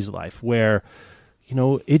in Idgie's life, where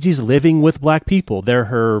Idgie's living with black people. They're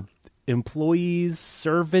her employees,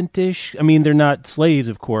 servantish. I mean, they're not slaves,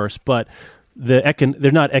 of course, but they're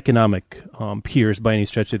not economic peers by any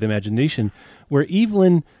stretch of the imagination. Where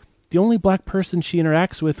Evelyn, the only black person she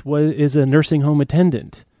interacts with is a nursing home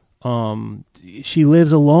attendant. She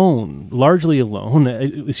lives alone, largely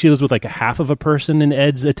alone. She lives with a half of a person in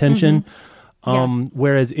Ed's attention,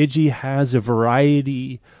 whereas Idgie has a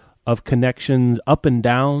variety of connections up and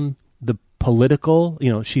down the political.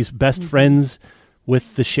 She's best friends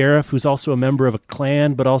with the sheriff, who's also a member of a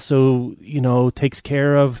clan, but also, takes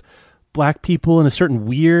care of black people in a certain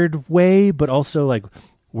weird way, but also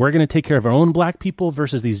we're going to take care of our own black people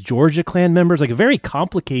versus these Georgia clan members, a very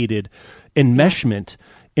complicated enmeshment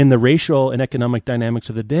in the racial and economic dynamics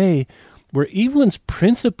of the day, where Evelyn's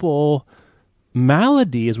principal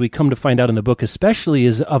malady, as we come to find out in the book especially,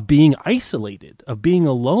 is of being isolated, of being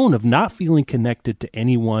alone, of not feeling connected to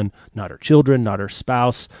anyone, not her children, not her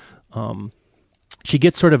spouse. She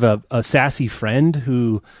gets sort of a sassy friend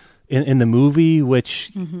who, in the movie,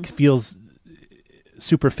 which feels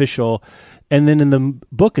superficial. And then in the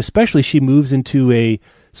book especially, she moves into a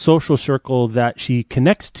social circle that she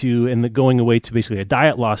connects to, and going away to basically a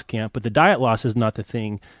diet loss camp. But the diet loss is not the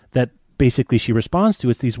thing that basically she responds to.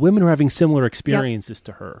 It's these women who are having similar experiences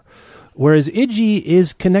to her. Whereas Idgie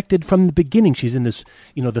is connected from the beginning. She's in this,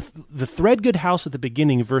 the Threadgood house at the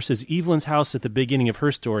beginning versus Evelyn's house at the beginning of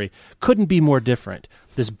her story couldn't be more different.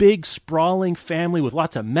 This big, sprawling family with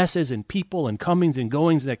lots of messes and people and comings and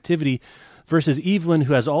goings and activity versus Evelyn,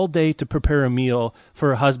 who has all day to prepare a meal for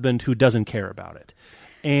her husband who doesn't care about it.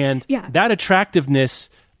 And that attractiveness,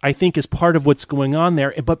 I think, is part of what's going on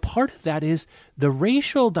there. But part of that is the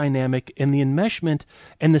racial dynamic and the enmeshment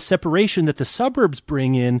and the separation that the suburbs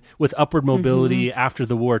bring in with upward mobility after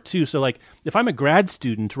the war, too. So, if I'm a grad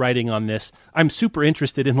student writing on this, I'm super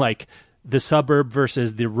interested in, the suburb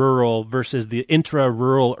versus the rural versus the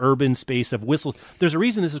intra-rural urban space of Whistle. There's a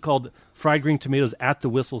reason this is called Fried Green Tomatoes at the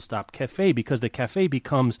Whistle Stop Cafe, because the cafe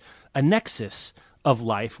becomes a nexus of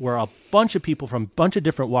life where a bunch of people from a bunch of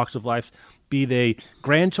different walks of life, be they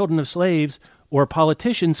grandchildren of slaves or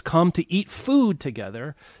politicians, come to eat food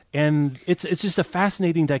together. And it's just a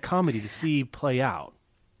fascinating dichotomy to see play out.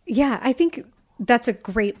 Yeah, I think That's a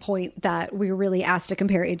great point, that we were really asked to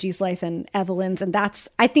compare Iggy's life and Evelyn's. And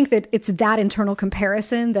I think that it's that internal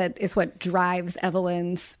comparison that is what drives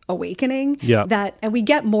Evelyn's awakening. Yeah. And we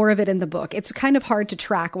get more of it in the book. It's kind of hard to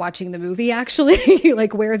track watching the movie, actually,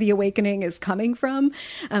 like where the awakening is coming from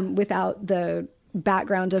without the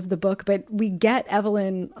background of the book. But we get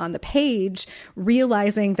Evelyn on the page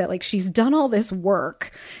realizing that like she's done all this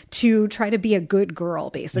work to try to be a good girl,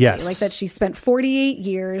 basically. Yes. Like that she spent 48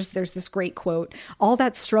 years. There's this great quote, all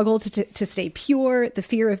that struggle to stay pure, the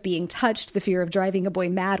fear of being touched, the fear of driving a boy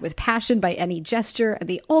mad with passion by any gesture, and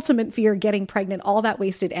the ultimate fear, getting pregnant, all that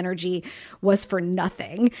wasted energy was for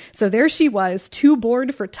nothing. So there she was, too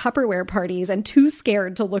bored for Tupperware parties and too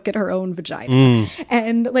scared to look at her own vagina.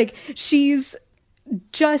 And like she's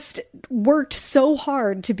just worked so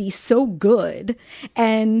hard to be so good,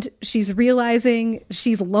 and she's realizing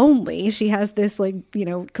she's lonely. She has this like, you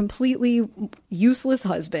know, completely useless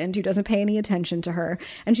husband who doesn't pay any attention to her,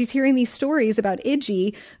 and she's hearing these stories about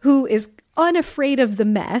Iggy, who is unafraid of the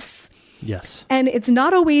mess. Yes. And it's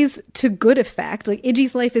not always to good effect. Like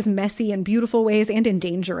Iggy's life is messy in beautiful ways and in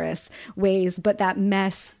dangerous ways, but that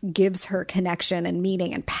mess gives her connection and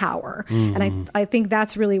meaning and power. And I think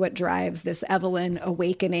that's really what drives this Evelyn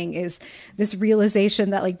awakening, is this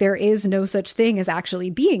realization that like there is no such thing as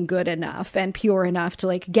actually being good enough and pure enough to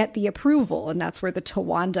like get the approval. And that's where the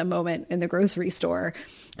Tawanda moment in the grocery store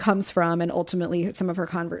comes from, and ultimately some of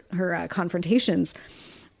her confrontations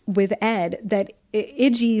with Ed, that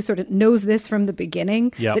Iggy sort of knows this from the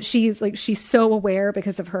beginning, that she's so aware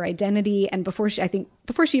because of her identity. And before she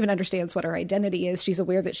even understands what her identity is, she's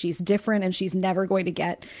aware that she's different and she's never going to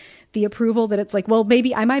get the approval, that it's like, well,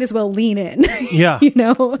 maybe I might as well lean in, you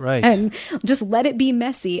know, right, and just let it be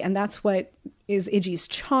messy. And that's what is Iggy's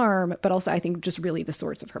charm, but also I think just really the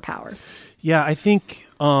source of her power. Yeah, I think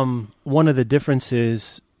one of the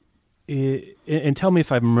differences, and tell me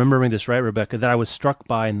if I'm remembering this right, Rebecca, that I was struck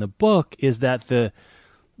by in the book is that the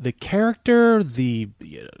character, the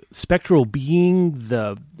spectral being,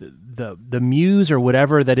 the muse or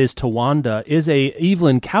whatever that is Tawanda is a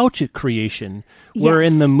Evelyn Couch creation, where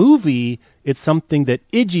in the movie it's something that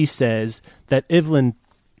Iggy says that Evelyn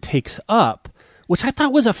takes up, which I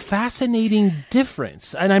thought was a fascinating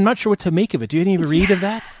difference, and I'm not sure what to make of it. Do you have any read of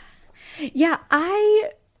that? Yeah,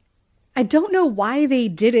 I don't know why they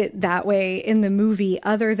did it that way in the movie,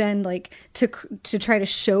 other than like to try to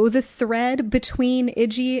show the thread between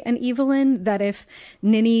Iggy and Evelyn, that if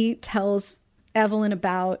Ninny tells Evelyn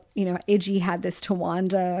about, you know, Iggy had this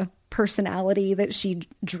Tawanda personality that she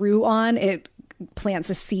drew on, it plants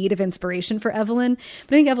a seed of inspiration for Evelyn.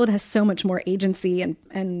 But I think Evelyn has so much more agency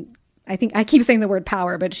and I think I keep saying the word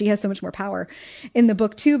power, but she has so much more power in the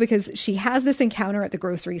book too, because she has this encounter at the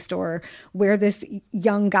grocery store where this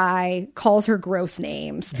young guy calls her gross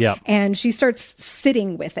names, and she starts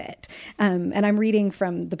sitting with it. And I'm reading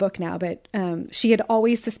from the book now, but she had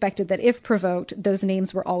always suspected that if provoked, those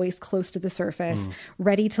names were always close to the surface,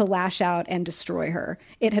 ready to lash out and destroy her.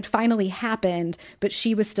 It had finally happened, but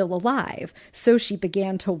she was still alive. So she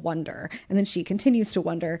began to wonder. And then she continues to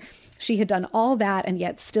wonder. She had done all that, and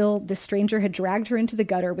yet still this stranger had dragged her into the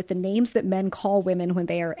gutter with the names that men call women when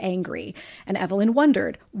they are angry. And Evelyn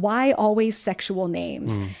wondered, why always sexual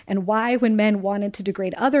names? And why, when men wanted to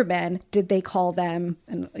degrade other men, did they call them,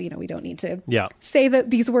 and you know, we don't need to say that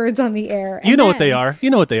these words on the air. And you know what they are. You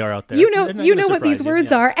know what they are out there. You know what these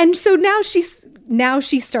words are. And so now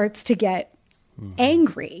she starts to get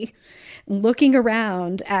angry, looking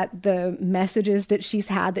around at the messages that she's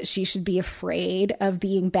had that she should be afraid of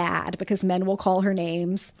being bad because men will call her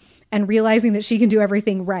names, and realizing that she can do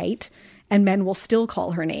everything right and men will still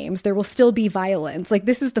call her names. There will still be violence. Like,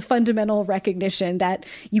 this is the fundamental recognition that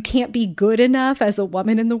you can't be good enough as a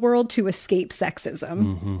woman in the world to escape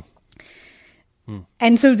sexism.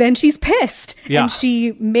 And so then she's pissed, and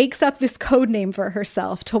she makes up this code name for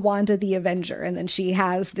herself, Tawanda the Avenger. And then she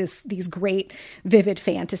has these great vivid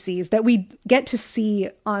fantasies that we get to see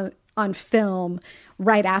on film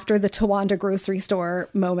right after the Tawanda grocery store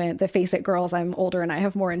moment, the face it girls, I'm older and I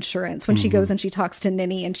have more insurance, when she goes and she talks to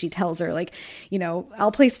Ninny and she tells her, like, you know,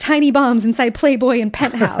 I'll place tiny bombs inside Playboy and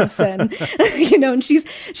Penthouse. And, you know, and she's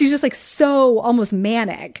just like so almost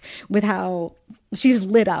manic with how she's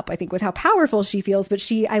lit up, I think, with how powerful she feels. But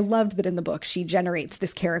I loved that in the book, she generates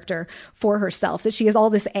this character for herself, that she has all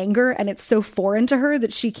this anger and it's so foreign to her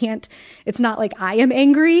that she can't, it's not like I am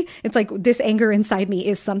angry. It's like this anger inside me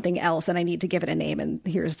is something else and I need to give it a name, and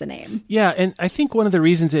here's the name. Yeah. And I think one of the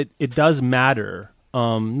reasons it does matter,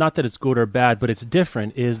 not that it's good or bad, but it's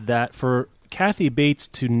different, is that for Kathy Bates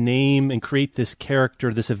to name and create this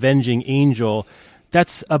character, this avenging angel,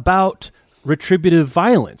 that's about retributive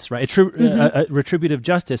violence, right? Retributive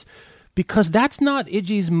justice, because that's not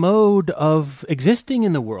Iggy's mode of existing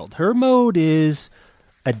in the world. Her mode is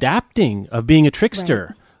adapting, of being a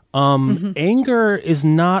trickster. Right. Anger is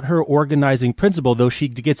not her organizing principle, though she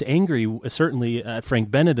gets angry, certainly at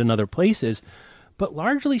Frank Bennett and other places. But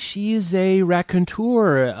largely, she is a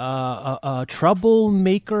raconteur, a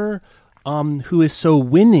troublemaker who is so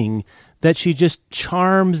winning that she just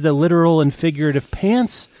charms the literal and figurative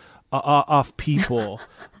pants off people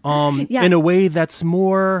in a way that's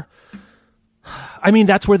more... I mean,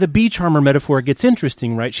 that's where the bee charmer metaphor gets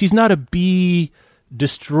interesting, right? She's not a bee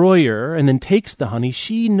destroyer and then takes the honey.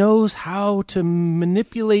 She knows how to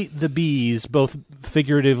manipulate the bees, both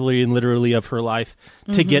figuratively and literally, of her life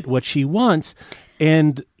to get what she wants.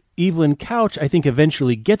 And Evelyn Couch, I think,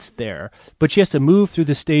 eventually gets there, but she has to move through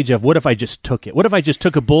the stage of, what if I just took it? What if I just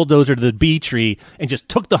took a bulldozer to the bee tree and just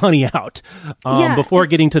took the honey out before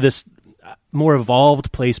getting to this more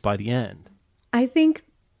evolved place by the end? I think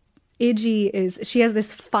Iggy she has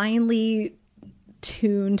this finely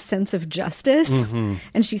tuned sense of justice,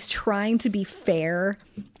 and she's trying to be fair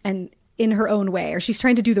and in her own way, or she's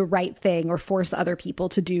trying to do the right thing or force other people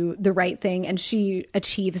to do the right thing. And she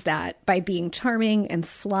achieves that by being charming and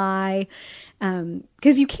sly.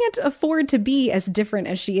 Because you can't afford to be as different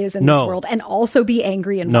as she is in this world and also be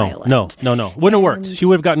angry and violent. No. Wouldn't have worked. She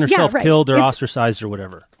would have gotten herself killed or ostracized or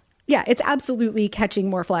whatever. Yeah, it's absolutely catching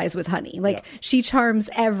more flies with honey. Like, she charms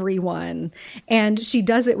everyone, and she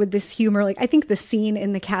does it with this humor. Like, I think the scene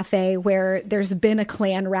in the cafe where there's been a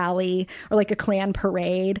Klan rally or like a Klan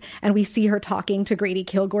parade, and we see her talking to Grady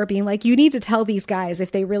Kilgore, being like, you need to tell these guys,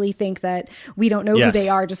 if they really think that we don't know who they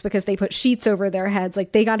are just because they put sheets over their heads,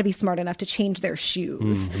 like, they got to be smart enough to change their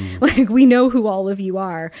shoes. Like, we know who all of you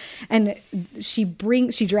are. And she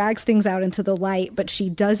drags things out into the light, but she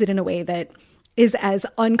does it in a way that is as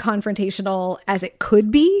unconfrontational as it could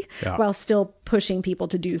be, while still pushing people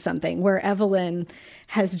to do something, where Evelyn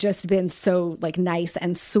has just been so like nice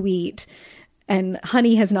and sweet, and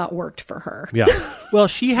honey has not worked for her. Yeah. Well,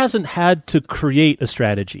 she hasn't had to create a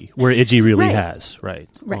strategy where Iggy really has. Right.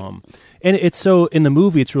 And it's so, in the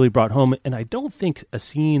movie, it's really brought home. And I don't think a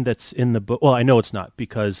scene that's in the book, well, I know it's not,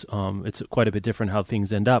 because it's quite a bit different how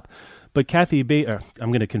things end up. But Kathy Bates, I'm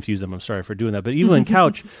going to confuse them. I'm sorry for doing that. But Evelyn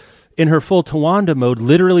Couch, in her full Tawanda mode,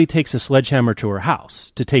 literally takes a sledgehammer to her house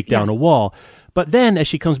to take down a wall. But then, as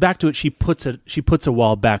she comes back to it, she puts a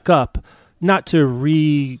wall back up, not to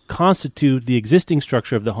reconstitute the existing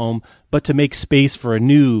structure of the home, but to make space for a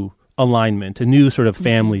new alignment, a new sort of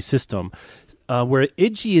family system. Where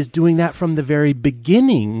Iggy is doing that from the very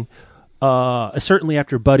beginning, certainly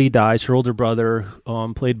after Buddy dies, her older brother,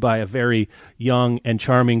 played by a very young and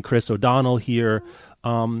charming Chris O'Donnell here,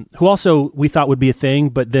 who also we thought would be a thing,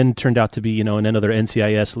 but then turned out to be, another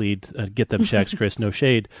NCIS lead. Get them checks, Chris, no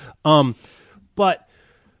shade. But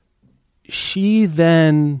she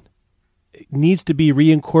then needs to be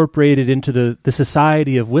reincorporated into the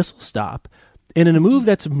society of Whistle Stop, and in a move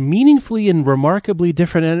that's meaningfully and remarkably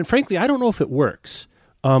different. And frankly, I don't know if it works,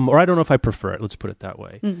 or I don't know if I prefer it. Let's put it that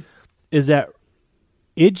way. Is that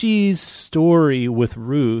Iggy's story with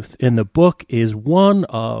Ruth in the book is one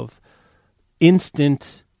of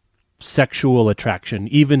instant sexual attraction,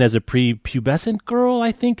 even as a prepubescent girl.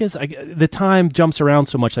 I think the time jumps around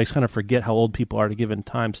so much, I kind of forget how old people are at given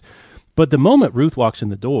times. But the moment Ruth walks in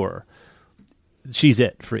the door, she's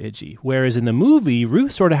it for Iggy. Whereas in the movie,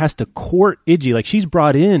 Ruth sort of has to court Iggy, like she's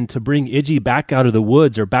brought in to bring Iggy back out of the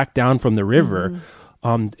woods or back down from the river.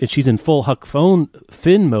 And she's in full Huck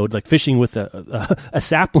Finn mode, like fishing with a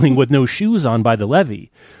sapling with no shoes on by the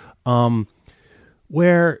levee,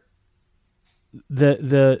 where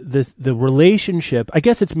the relationship, I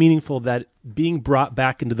guess it's meaningful that being brought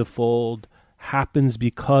back into the fold happens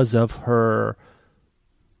because of her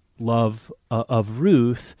love of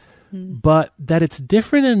Ruth, but that it's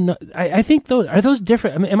different. And I think are those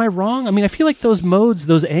different? I mean, am I wrong? I mean, I feel like those modes,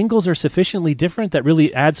 those angles are sufficiently different that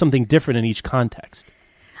really add something different in each context.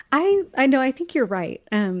 I know. I think you're right.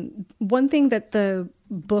 One thing that the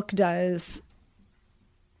book does,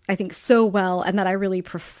 I think, so well, and that I really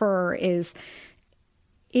prefer, is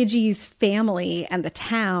Iggy's family and the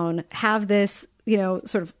town have this,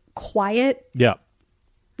 sort of quiet,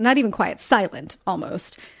 not even quiet, silent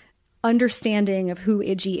almost, understanding of who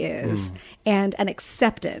Iggy is and an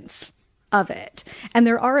acceptance of it. And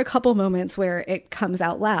there are a couple moments where it comes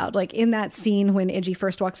out loud, like in that scene when Iggy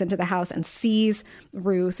first walks into the house and sees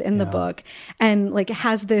Ruth in the book, and like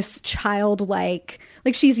has this childlike,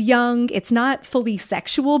 like she's young, it's not fully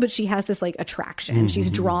sexual, but she has this like attraction. She's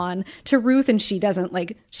drawn to Ruth, and she doesn't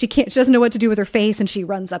know what to do with her face, and she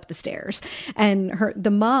runs up the stairs. And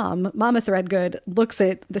the Mama Threadgood looks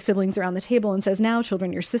at the siblings around the table and says, "Now,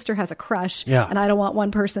 children, your sister has a crush, and I don't want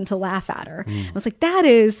one person to laugh at her." I was like, that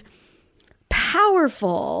is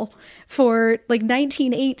powerful for like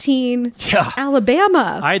 1918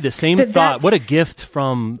 Alabama. I had the same thought. What a gift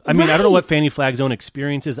from, I mean, I don't know what Fannie Flagg's own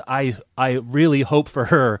experience is. I really hope for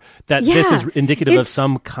her that this is indicative of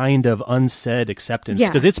some kind of unsaid acceptance,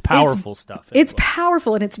 because it's powerful stuff. It's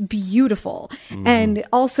powerful and it's beautiful. And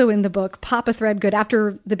also in the book, Papa Threadgood,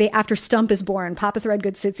 after Stump is born, Papa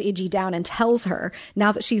Threadgood sits Iggy down and tells her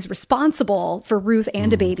now that she's responsible for Ruth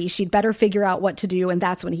and a baby, she'd better figure out what to do. And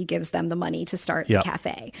that's when he gives them the money to start the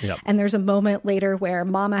cafe. And there's a moment later where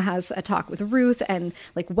Mama has a talk with Ruth and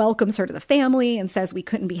like welcomes her to the family and says, "We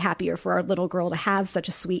couldn't be happier for our little girl to have such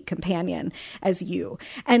a sweet companion as you."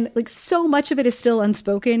 And like so much of it is still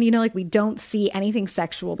unspoken, like we don't see anything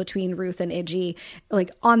sexual between Ruth and Iggy like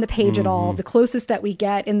on the page at all. The closest that we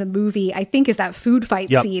get in the movie, I think, is that food fight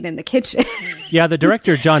scene in the kitchen. The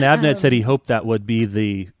director John Abnett said he hoped that would be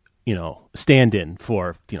the stand-in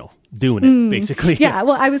for doing it, basically.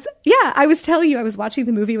 Well, I was telling you, I was watching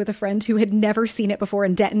the movie with a friend who had never seen it before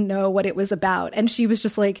and didn't know what it was about. And she was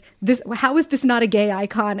just like, how is this not a gay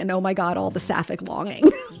icon? And oh my God, all the sapphic longing.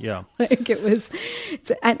 Like it was,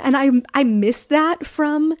 and I missed that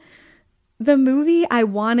from the movie. I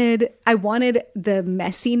wanted the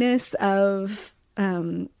messiness of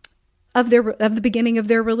the beginning of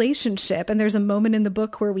their relationship. And there's a moment in the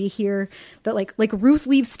book where we hear that like Ruth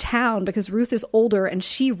leaves town because Ruth is older and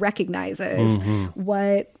she recognizes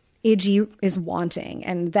what Iggy is wanting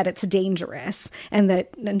and that it's dangerous,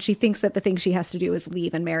 and she thinks that the thing she has to do is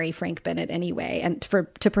leave and marry Frank Bennett anyway, and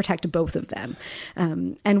to protect both of them.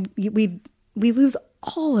 And we lose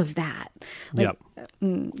all of that.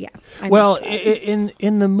 In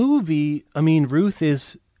the movie, I mean, Ruth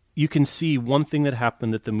is, you can see one thing that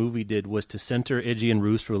happened that the movie did was to center Iggy and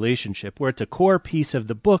Ruth's relationship, where it's a core piece of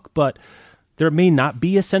the book, but there may not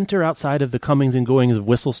be a center outside of the comings and goings of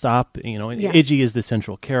Whistle Stop. Iggy is the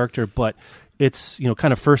central character, but it's,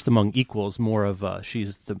 kind of first among equals, more of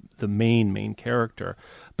she's the main character.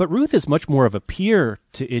 But Ruth is much more of a peer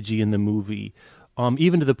to Iggy in the movie.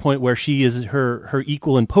 Even to the point where she is her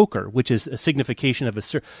equal in poker, which is a signification of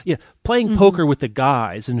playing poker with the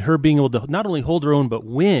guys, and her being able to not only hold her own but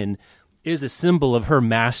win is a symbol of her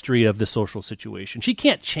mastery of the social situation. She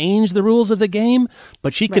can't change the rules of the game,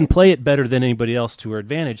 but she can play it better than anybody else to her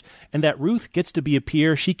advantage. And that Ruth gets to be a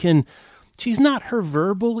peer. She's not her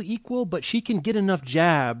verbal equal, but she can get enough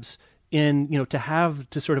jabs in,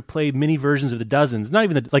 to sort of play mini versions of the dozens, not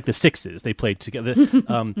even like the sixes they played together,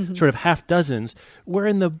 sort of half dozens, where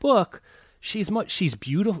in the book, she's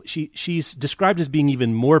beautiful. She's described as being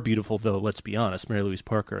even more beautiful, though, let's be honest, Mary Louise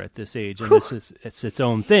Parker at this age, and it's its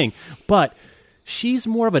own thing. But she's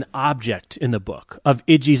more of an object in the book of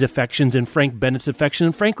Iggy's affections and Frank Bennett's affection,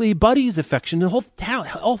 and frankly, Buddy's affection. The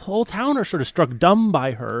whole town are sort of struck dumb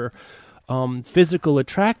by her physical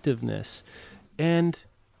attractiveness. And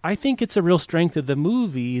I think it's a real strength of the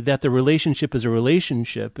movie that the relationship is a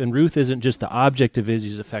relationship, and Ruth isn't just the object of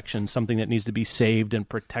Izzy's affection, something that needs to be saved and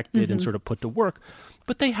protected and sort of put to work,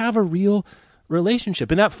 but they have a real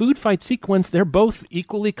relationship. In that food fight sequence, they're both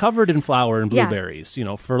equally covered in flour and blueberries,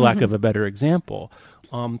 for lack of a better example.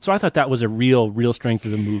 So I thought that was a real strength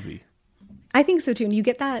of the movie. I think so too, and you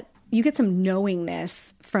get some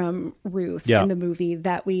knowingness from Ruth in the movie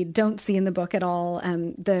that we don't see in the book at all.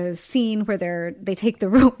 The scene where they take the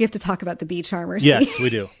room, we have to talk about the bee charmer scene. Yes, we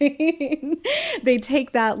do. They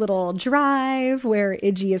take that little drive where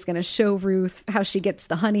Iggy is going to show Ruth how she gets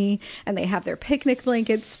the honey, and they have their picnic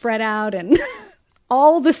blankets spread out and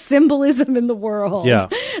all the symbolism in the world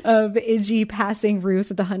of Iggy passing Ruth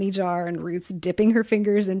the honey jar and Ruth dipping her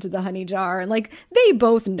fingers into the honey jar. And like, they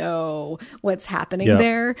both know what's happening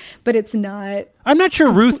there, but it's not. I'm not sure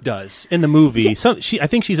Ruth does in the movie. I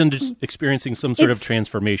think she's experiencing some sort of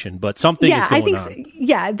transformation, but something is going on.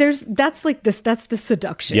 That's the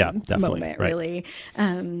seduction moment, really.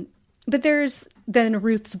 But there's then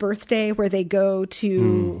Ruth's birthday where they go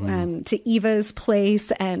to Eva's place,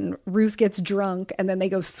 and Ruth gets drunk, and then they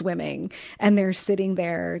go swimming, and they're sitting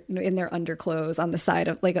there in their underclothes on the side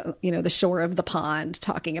of the shore of the pond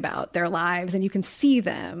talking about their lives, and you can see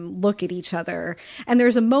them look at each other. And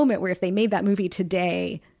there's a moment where if they made that movie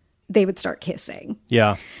today, they would start kissing.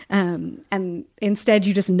 Yeah. And instead,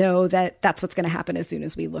 you just know that that's what's going to happen as soon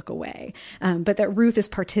as we look away. But that Ruth is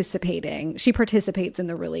participating. She participates in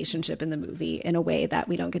the relationship in the movie in a way that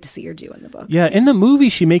we don't get to see her do in the book. Yeah, in the movie,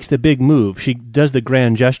 she makes the big move. She does the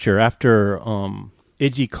grand gesture after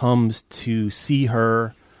Iggy comes to see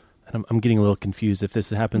her. And I'm getting a little confused if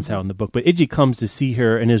this happens out in the book, but Iggy comes to see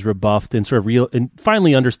her and is rebuffed and sort of and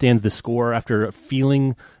finally understands the score after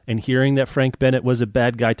feeling and hearing that Frank Bennett was a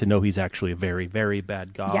bad guy to know he's actually a very, very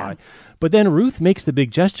bad guy. Yeah. But then Ruth makes the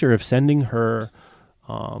big gesture of sending her,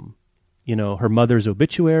 her mother's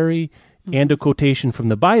obituary and a quotation from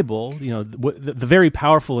the Bible. The very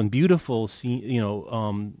powerful and beautiful scene.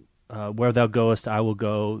 Where thou goest, I will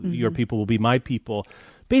go. Your people will be my people.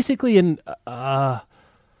 Basically, an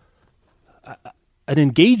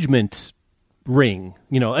engagement ring,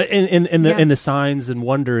 and the signs and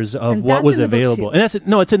wonders of And what that's was in the book, available. too.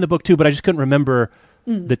 And it's in the book too, but I just couldn't remember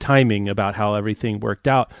the timing about how everything worked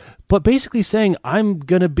out. But basically saying, I'm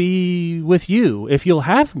going to be with you if you'll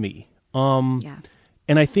have me. Yeah.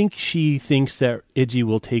 And I think she thinks that Iggy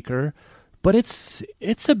will take her, but it's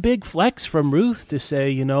a big flex from Ruth to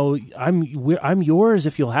say, I'm yours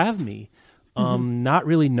if you'll have me. Not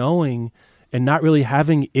really knowing and not really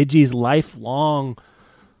having Iggy's lifelong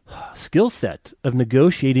skill set of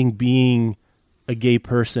negotiating being a gay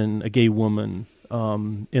person, a gay woman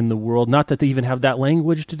in the world. Not that they even have that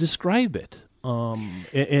language to describe it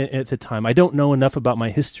at the time. I don't know enough about my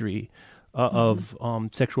history of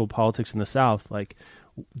sexual politics in the South. Like,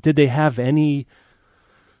 did they have any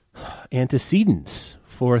antecedents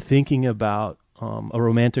for thinking about a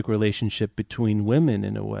romantic relationship between women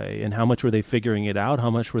in a way, and how much were they figuring it out? How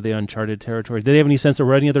much were they uncharted territory? Did they have any sense there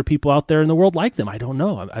were any other people out there in the world like them? I don't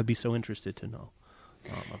know. I'd be so interested to know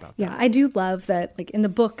about that. Yeah, I do love that. Like in the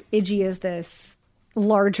book, Iggy is this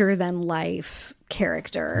larger than life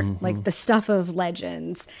character, like the stuff of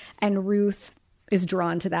legends, and Ruth is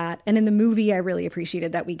drawn to that. And in the movie, I really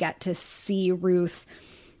appreciated that we get to see Ruth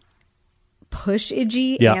push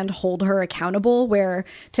Iggy and hold her accountable, where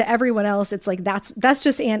to everyone else it's like that's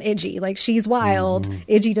just Aunt Iggy, like she's wild.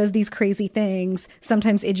 Iggy does these crazy things.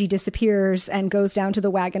 Sometimes Iggy disappears and goes down to the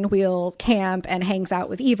Wagon Wheel camp and hangs out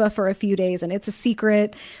with Eva for a few days, and it's a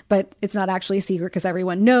secret, but it's not actually a secret because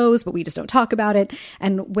everyone knows, but we just don't talk about it.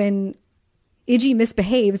 And when Iggy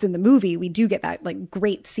misbehaves in the movie, we do get that like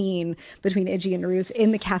great scene between Iggy and Ruth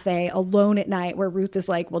in the cafe alone at night, where Ruth is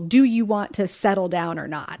like, well, do you want to settle down or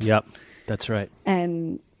not? Yep. That's right.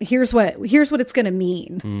 And here's what it's going to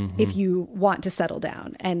mean if you want to settle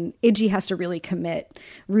down. And Iggy has to really commit.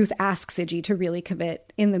 Ruth asks Iggy to really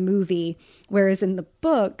commit in the movie, whereas in the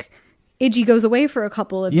book, Iggy goes away for a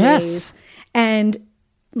couple of days, and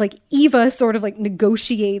like Eva sort of like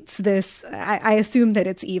negotiates this. I assume that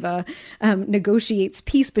it's Eva negotiates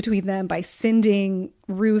peace between them by sending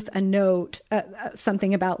Ruth a note,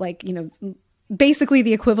 something about like, basically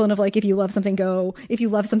the equivalent of like, if you love something, go. If you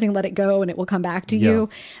love something, let it go, and it will come back to you.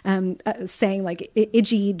 Saying like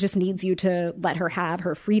Iggy just needs you to let her have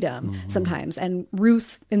her freedom sometimes. And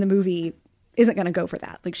Ruth in the movie isn't going to go for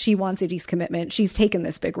that. Like, she wants Iggy's commitment. She's taken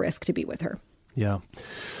this big risk to be with her. Yeah.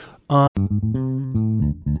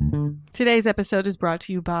 Today's episode is brought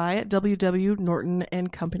to you by W.W. Norton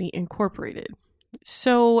and Company Incorporated.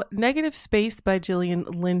 So, Negative Space by Gillian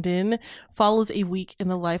Linden follows a week in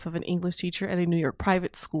the life of an English teacher at a New York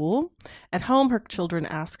private school. At home, her children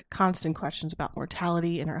ask constant questions about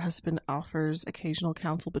mortality, and her husband offers occasional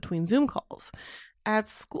counsel between Zoom calls. At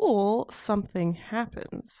school, something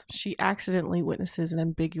happens. She accidentally witnesses an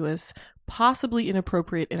ambiguous, possibly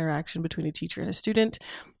inappropriate interaction between a teacher and a student,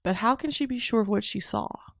 but how can she be sure of what she saw?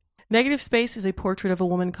 Negative Space is a portrait of a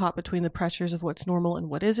woman caught between the pressures of what's normal and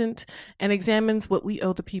what isn't, and examines what we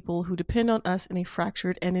owe the people who depend on us in a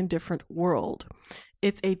fractured and indifferent world.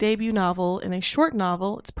 It's a debut novel and a short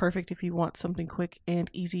novel. It's perfect if you want something quick and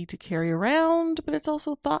easy to carry around, but it's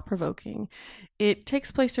also thought-provoking. It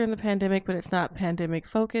takes place during the pandemic, but it's not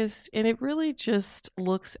pandemic-focused, and it really just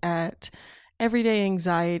looks at everyday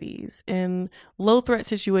anxieties in low-threat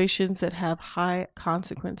situations that have high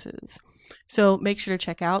consequences. So make sure to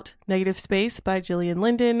check out Negative Space by Gillian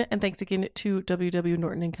Linden, and thanks again to W.W.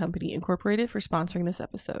 Norton and Company Incorporated for sponsoring this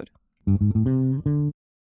episode.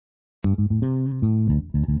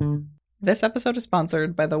 This episode is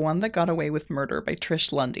sponsored by The One That Got Away with Murder by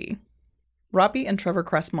Trish Lundy. Robbie and Trevor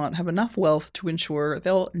Cressmont have enough wealth to ensure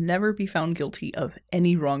they'll never be found guilty of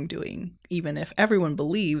any wrongdoing, even if everyone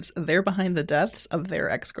believes they're behind the deaths of their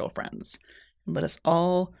ex-girlfriends. And let us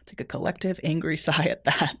all take a collective angry sigh at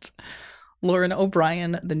that. Lauren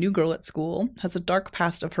O'Brien, the new girl at school, has a dark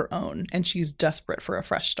past of her own, and she's desperate for a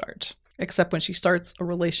fresh start. Except when she starts a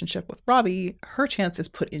relationship with Robbie, her chance is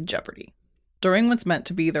put in jeopardy. During what's meant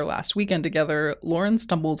to be their last weekend together, Lauren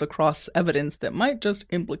stumbles across evidence that might just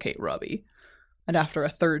implicate Robbie. And after a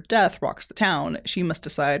third death rocks the town, she must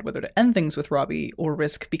decide whether to end things with Robbie or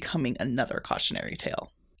risk becoming another cautionary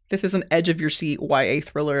tale. This is an edge-of-your-seat YA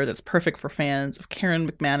thriller that's perfect for fans of Karen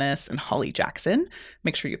McManus and Holly Jackson.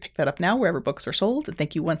 Make sure you pick that up now wherever books are sold. And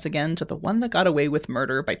thank you once again to The One That Got Away with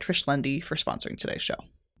Murder by Trish Lundy for sponsoring today's show.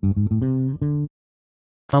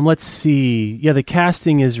 Let's see. Yeah, the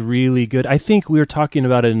casting is really good. I think we were talking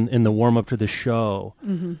about it in the warm-up to the show.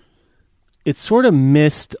 Mm-hmm. It's sort of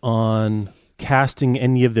missed on casting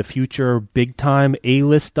any of the future big-time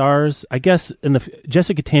A-list stars. I guess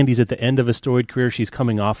Jessica Tandy's at the end of a storied career. She's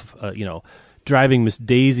coming off, Driving Miss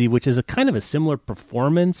Daisy, which is a kind of a similar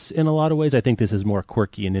performance in a lot of ways. I think this is more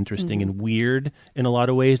quirky and interesting and weird in a lot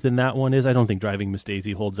of ways than that one is. I don't think Driving Miss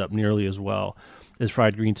Daisy holds up nearly as well as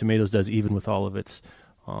Fried Green Tomatoes does, even with all of its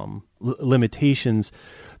limitations.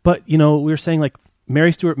 But, we were saying, like,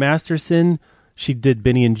 Mary Stuart Masterson, she did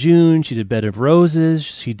Benny and June, she did Bed of Roses,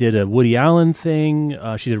 she did a Woody Allen thing,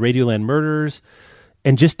 she did Radioland Murders,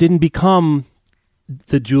 and just didn't become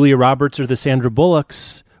the Julia Roberts or the Sandra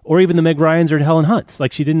Bullocks or even the Meg Ryans or Helen Hunts.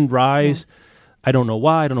 Like, she didn't rise. Yeah. I don't know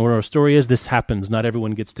why. I don't know what her story is. This happens. Not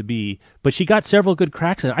everyone gets to be. But she got several good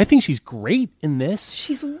cracks in it. I think she's great in this.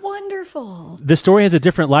 She's wonderful. The story has a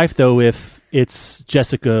different life, though, if it's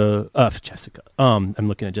Jessica. I'm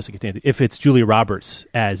looking at Jessica Tandy. If it's Julia Roberts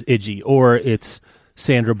as Iggy, or it's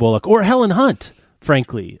Sandra Bullock, or Helen Hunt,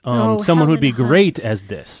 frankly. Someone whould be great as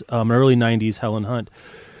this. Early 90s Helen Hunt.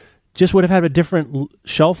 Just would have had a different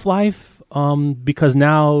shelf life because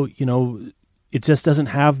now, it just doesn't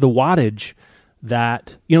have the wattage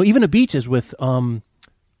that, even A Beach is with Bette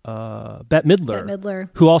Midler,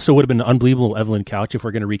 who also would have been an unbelievable Evelyn Couch if we're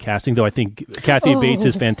going to recasting, though I think Kathy Bates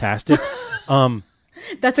is fantastic.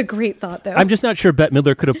 That's a great thought, though. I'm just not sure Bette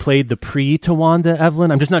Midler could have played the pre-Tawanda Evelyn.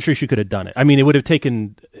 I'm just not sure she could have done it. I mean, it would have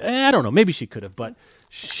taken, I don't know, maybe she could have, but...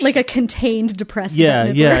 like a contained, depressed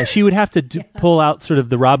Bette Midler. Yeah, she would have to pull out sort of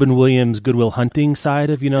the Robin Williams, Good Will Hunting side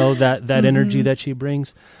of, that energy that she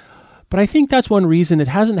brings. But I think that's one reason it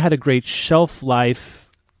hasn't had a great shelf life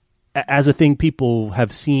as a thing people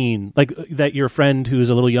have seen. Like that your friend who's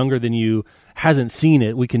a little younger than you hasn't seen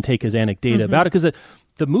it, we can take as anecdata about it. Because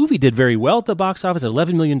the movie did very well at the box office, an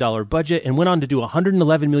 $11 million budget, and went on to do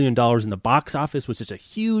 $111 million in the box office, which is a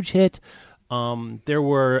huge hit. There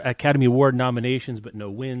were Academy Award nominations, but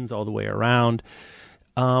no wins all the way around.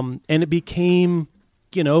 And it became...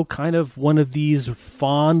 kind of one of these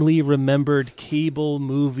fondly remembered cable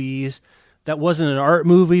movies that wasn't an art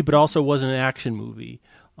movie, but also wasn't an action movie.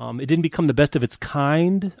 It didn't become the best of its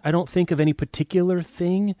kind. I don't think of any particular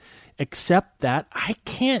thing, except that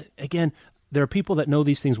there are people that know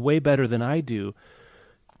these things way better than I do.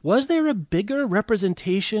 Was there a bigger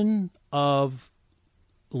representation of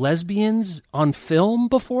lesbians on film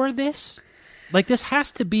before this? Like, this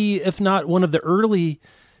has to be, if not one of the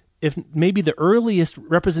if maybe the earliest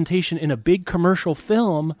representation in a big commercial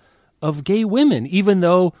film of gay women, even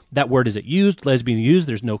though that word isn't used, lesbian used,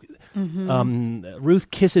 there's no...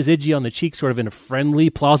 Ruth kisses Iggy on the cheek sort of in a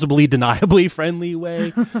friendly, plausibly, deniably friendly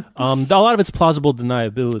way. A lot of it's plausible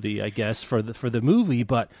deniability, I guess, for the movie,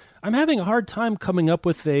 but I'm having a hard time coming up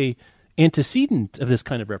with a antecedent of this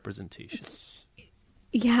kind of representation.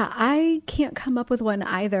 Yeah, I can't come up with one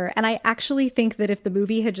either. And I actually think that if the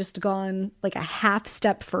movie had just gone like a half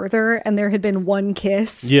step further and there had been one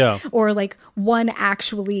kiss or like one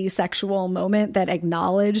actually sexual moment that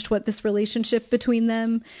acknowledged what this relationship between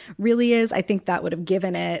them really is, I think that would have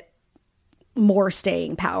given it more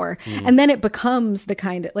staying power. And then it becomes the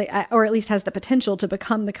kind of or at least has the potential to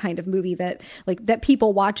become the kind of movie that that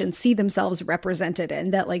people watch and see themselves represented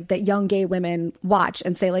in, that young gay women watch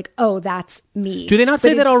and say like, oh, that's me. Do they not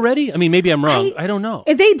say that already? I mean, maybe I'm wrong. I don't know.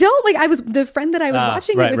 They don't. The friend that I was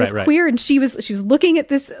watching it with is queer, and she was looking at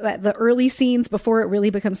the early scenes before it really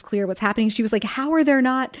becomes clear what's happening. She was like, how are there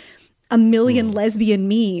not a million lesbian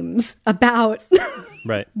memes about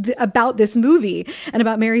about this movie and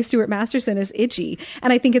about Mary Stuart Masterson as Iggy?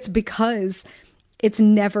 And I think it's because it's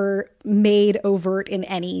never made overt in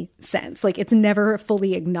any sense. Like, it's never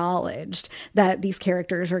fully acknowledged that these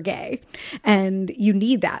characters are gay, and you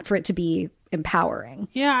need that for it to be empowering.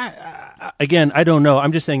 Yeah. Again, I don't know.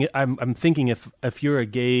 I'm just saying. I'm thinking if you're a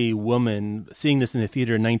gay woman seeing this in the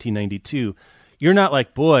theater in 1992. You're not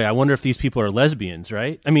like, boy, I wonder if these people are lesbians,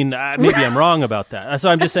 right? I mean, maybe I'm wrong about that. So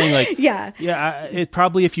I'm just saying, like, it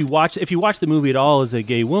probably if you watch the movie at all as a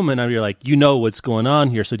gay woman, you're like, what's going on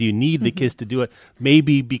here. So do you need the kiss to do it?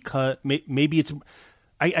 Maybe because maybe it's.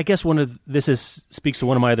 I guess speaks to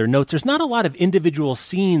one of my other notes. There's not a lot of individual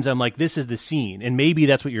scenes. I'm like, this is the scene. And maybe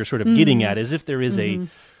that's what you're sort of getting at, is if there is a,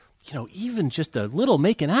 even just a little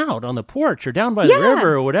making out on the porch or down by the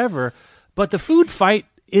river or whatever. But the food fight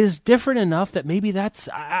is different enough that maybe that's,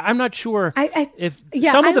 I'm not sure if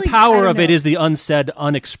some of the power of it is the unsaid,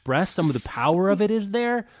 unexpressed. Some of the power of it is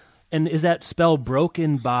there. And is that spell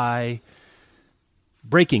broken by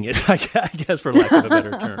breaking it, I guess, for lack of a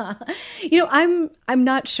better term? I'm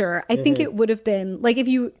not sure. I think it would have been like if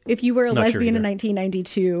you were a lesbian in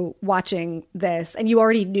 1992 watching this and you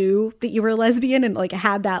already knew that you were a lesbian and like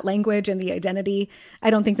had that language and the identity, I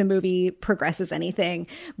don't think the movie progresses anything.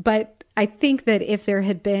 But I think that if there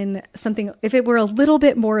had been something, if it were a little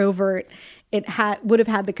bit more overt, it would have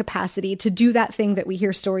had the capacity to do that thing that we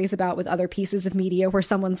hear stories about with other pieces of media where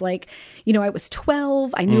someone's like, I was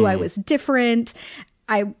 12, I knew I was different.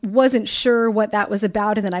 I wasn't sure what that was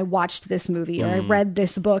about, and then I watched this movie or I read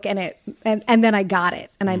this book, and then I got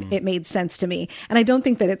it, and it made sense to me. And I don't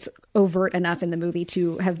think that it's overt enough in the movie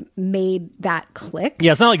to have made that click.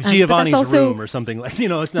 Yeah, it's not like Giovanni's Room or something like.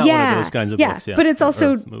 It's not one of those kinds of books. Yeah, but it's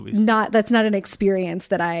also not. That's not an experience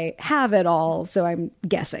that I have at all. So I'm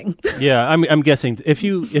guessing. Yeah, I'm guessing. If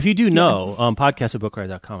you do know,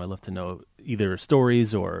 podcast@bookriot.com, I'd love to know either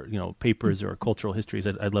stories or papers or cultural histories.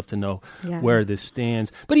 I'd love to know where this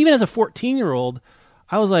stands. But even as a 14-year-old,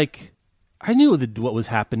 I was like, I knew what was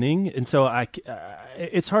happening, and so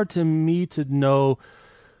it's hard to me to know.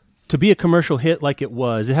 To be a commercial hit like it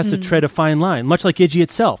was, it has to tread a fine line, much like Iggy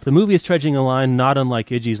itself. The movie is treading a line not unlike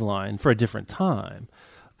Iggy's line for a different time,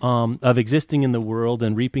 of existing in the world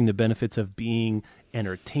and reaping the benefits of being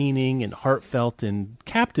entertaining and heartfelt and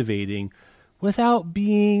captivating without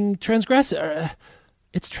being transgressive.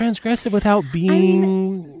 It's transgressive without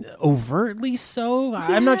being overtly so.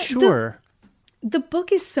 I'm not sure. The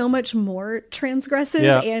book is so much more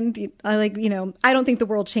transgressive, and I don't think the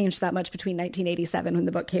world changed that much between 1987 when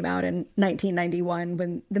the book came out and 1991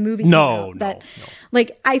 when the movie came out.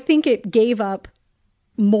 I think it gave up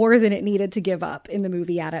more than it needed to give up in the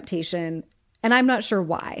movie adaptation, and I'm not sure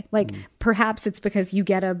why. Perhaps it's because you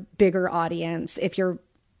get a bigger audience if you're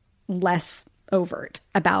less overt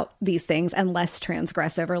about these things and less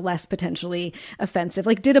transgressive or less potentially offensive.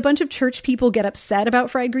 Did a bunch of church people get upset about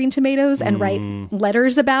fried green tomatoes and write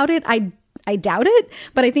letters about it? I doubt it,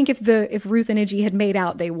 but I think if Ruth and Iggy had made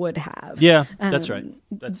out, they would have. Yeah, that's right.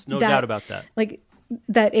 That's no doubt about that.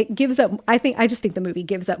 That it gives up. I just think the movie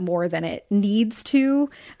gives up more than it needs to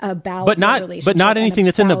about but not the relationship. But not anything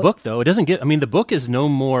that's in the book, though. It doesn't get. I mean, the book is no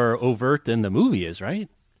more overt than the movie is, right?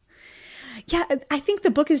 Yeah, I think the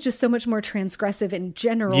book is just so much more transgressive in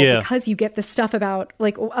general because you get the stuff about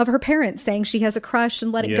of her parents saying she has a crush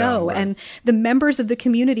and let it go. Right. And the members of the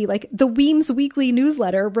community, the Weems Weekly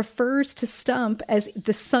newsletter refers to Stump as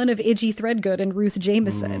the son of Iggy Threadgood and Ruth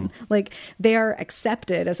Jameson. They are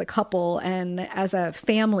accepted as a couple and as a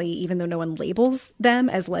family, even though no one labels them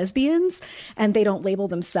as lesbians, and they don't label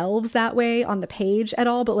themselves that way on the page at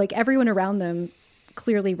all. But everyone around them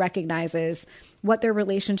clearly recognizes what their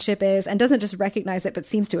relationship is and doesn't just recognize it, but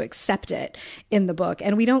seems to accept it in the book.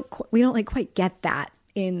 And we don't quite get that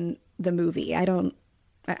in the movie.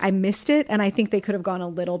 I missed it. And I think they could have gone a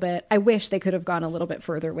little bit, I wish they could have gone a little bit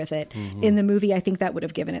further with it in the movie. I think that would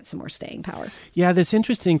have given it some more staying power. Yeah. That's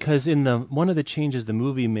interesting because one of the changes the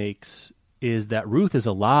movie makes is that Ruth is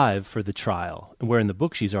alive for the trial, where in the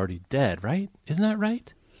book she's already dead, right? Isn't that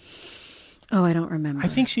right? Oh, I don't remember. I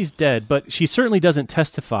think she's dead, but she certainly doesn't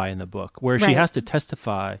testify in the book, where she has to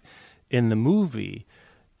testify in the movie.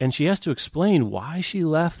 And she has to explain why she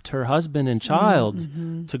left her husband and child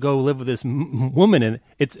to go live with this woman. And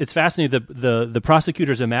it's fascinating. The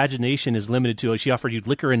prosecutor's imagination is limited to, she offered you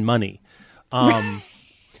liquor and money,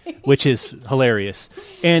 which is hilarious.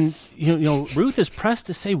 And, Ruth is pressed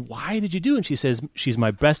to say, why did you do it? And she says, she's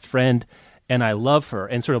my best friend and I love her,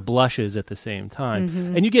 and sort of blushes at the same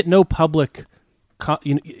time. And you get no public,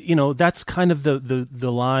 that's kind of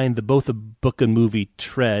the line that both the book and movie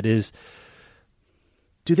tread is,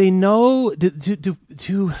 do they know, do the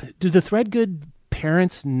Threadgood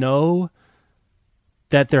parents know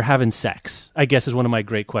that they're having sex? I guess is one of my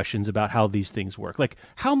great questions about how these things work.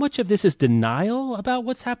 How much of this is denial about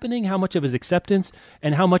what's happening? How much of it is acceptance?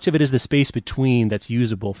 And how much of it is the space between that's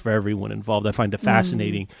usable for everyone involved? I find a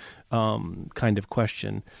fascinating kind of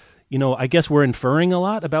question. I guess we're inferring a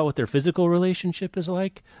lot about what their physical relationship is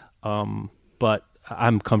like, but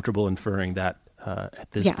I'm comfortable inferring that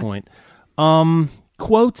at this point.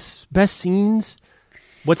 Quotes, best scenes,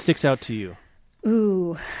 what sticks out to you?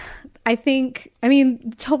 Ooh, I mean,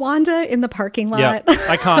 Tawanda in the parking lot Yeah,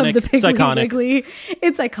 iconic. of the Piggly It's iconic. Wiggly.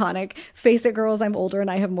 It's iconic. Face it, girls, I'm older and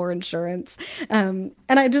I have more insurance. And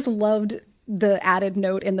I just loved the added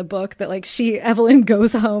note in the book that like Evelyn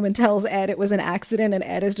goes home and tells Ed it was an accident, and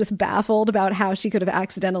Ed is just baffled about how she could have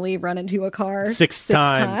accidentally run into a car Six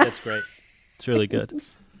times. That's great. It's really good.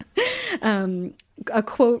 A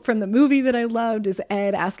quote from the movie that I loved is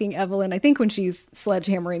Ed asking Evelyn, I think when she's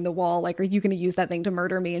sledgehammering the wall, like, are you going to use that thing to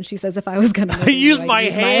murder me? And she says, if I was going to murder you, use I'd my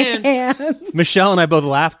use hand. my hand. Michelle and I both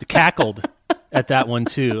laughed, cackled at that one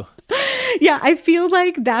too. Yeah, I feel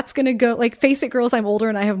like that's going to go, like, face it, girls, I'm older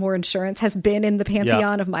and I have more insurance has been in the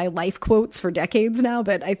pantheon of my life quotes for decades now.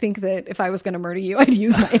 But I think that if I was going to murder you, I'd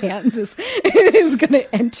use my hands is going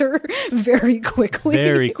to enter very quickly.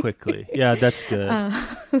 Very quickly. Yeah, that's good.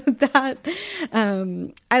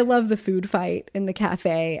 I love the food fight in the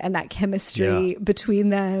cafe and that chemistry between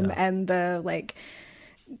them and the, like,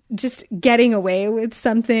 just getting away with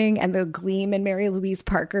something, and the gleam in Mary Louise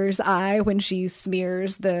Parker's eye when she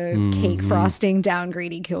smears the cake frosting down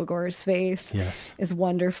Grady Kilgore's face is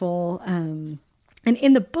wonderful. And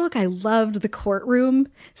in the book, I loved the courtroom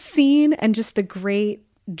scene and just the great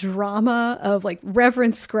drama of like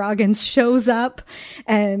Reverend Scroggins shows up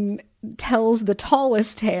and tells the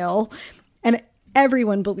tallest tale, and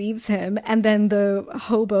everyone believes him, and then the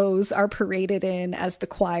hobos are paraded in as the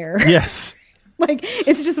choir. Yes. Like,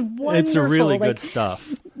 it's just wonderful. It's a really like, good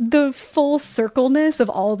stuff. The full circleness of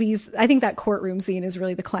all these, I think that courtroom scene is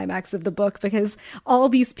really the climax of the book, because all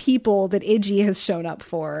these people that Iggy has shown up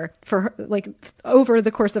for her, like over the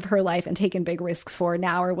course of her life and taken big risks for,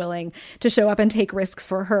 now are willing to show up and take risks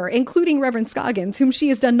for her, including Reverend Scoggins, whom she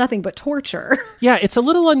has done nothing but torture. Yeah, it's a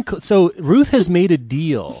little so Ruth has made a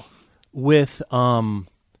deal with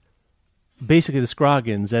basically the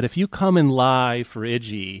Scroggins that if you come and lie for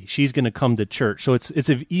Iggy, she's going to come to church. So it's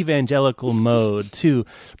an evangelical mode too.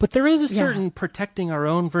 But there is a certain protecting our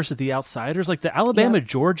own versus the outsiders. Like the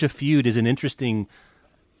Alabama-Georgia feud is an interesting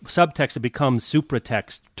subtext that becomes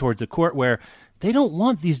supratext towards the court, where they don't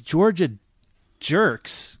want these Georgia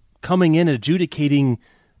jerks coming in and adjudicating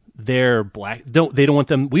their black. They don't want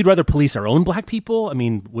them. We'd rather police our own black people. I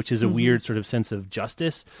mean, which is a weird sort of sense of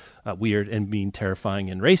justice, weird and being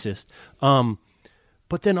terrifying and racist.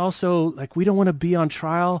 But then also, like, we don't want to be on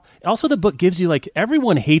trial. Also, the book gives you, like,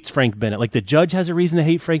 everyone hates Frank Bennett. Like, the judge has a reason to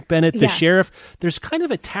hate Frank Bennett. The sheriff. There's kind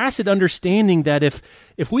of a tacit understanding that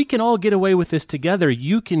if we can all get away with this together,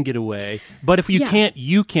 you can get away. But if you can't,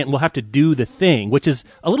 you can't. We'll have to do the thing, which is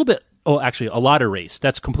a little bit. Oh, actually, a lot erased.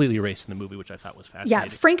 That's completely erased in the movie, which I thought was fascinating.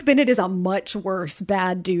 Yeah, Frank Bennett is a much worse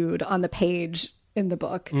bad dude on the page in the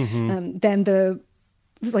book than the,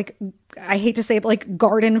 like, I hate to say it, but like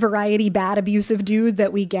garden variety bad abusive dude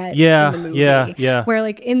that we get in the movie. Yeah. Where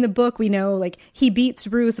like in the book we know like he beats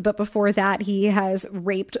Ruth, but before that he has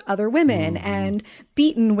raped other women and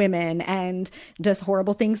beaten women and does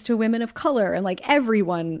horrible things to women of color, and like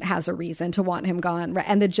everyone has a reason to want him gone,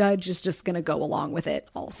 and the judge is just going to go along with it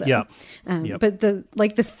also. But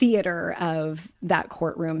the theater of that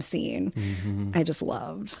courtroom scene I just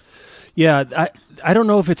loved. Yeah, I don't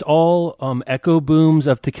know if it's all echo booms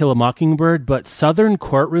of To Kill a Mockingbird, but Southern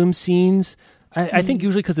courtroom scenes, I think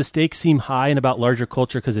usually because the stakes seem high and about larger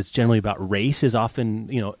culture, because it's generally about race, is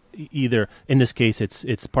often, either, in this case,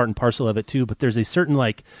 it's part and parcel of it too, but there's a certain,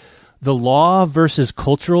 like, the law versus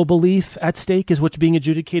cultural belief at stake is what's being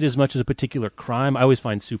adjudicated as much as a particular crime. I always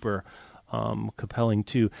find super compelling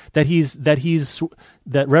too that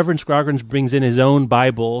Reverend Scroggins brings in his own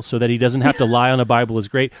Bible so that he doesn't have to lie on a Bible is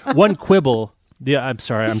great. One quibble. Yeah, I'm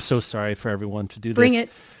sorry. I'm so sorry for everyone to do this. Bring it.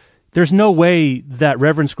 There's no way that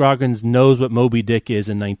Reverend Scroggins knows what Moby Dick is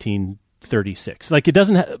in 1936. Like, it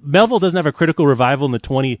doesn't. Melville doesn't have a critical revival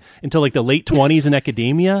until like the late 20s in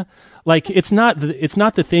academia. Like, it's not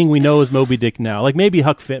the thing we know as Moby Dick now. Like, maybe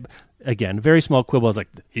Huck Finn. Again, very small quibble. I was like,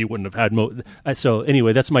 he wouldn't have had so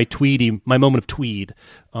anyway, that's my moment of tweed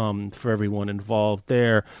for everyone involved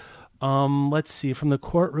there. Let's see, from the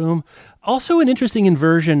courtroom. Also an interesting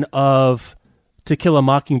inversion of To Kill a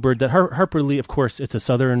Mockingbird that Harper Lee, of course, it's a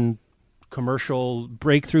Southern commercial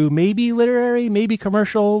breakthrough, maybe literary, maybe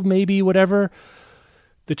commercial, maybe whatever.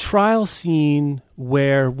 The trial scene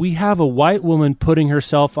where we have a white woman putting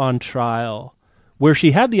herself on trial, where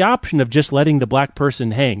she had the option of just letting the black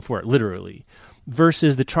person hang for it, literally,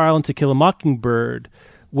 versus the trial in To Kill a Mockingbird,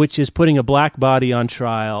 which is putting a black body on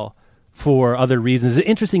trial for other reasons. It's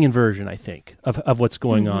an interesting inversion, I think, of what's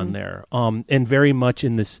going on there, and very much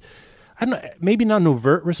in this, I don't know, maybe not an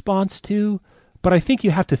overt response to, but I think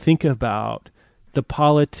you have to think about the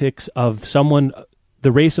politics of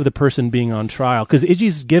the race of the person being on trial, because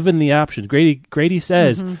Iggy's given the option. Grady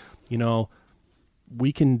says,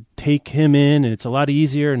 we can take him in and it's a lot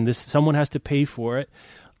easier and someone has to pay for it.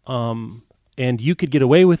 And you could get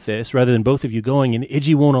away with this rather than both of you going, and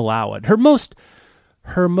Iggy won't allow it. Her most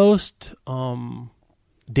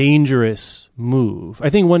dangerous move. I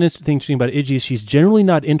think one thing interesting about Iggy is she's generally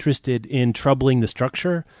not interested in troubling the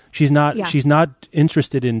structure. She's not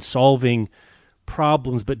interested in solving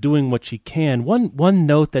problems, but doing what she can. One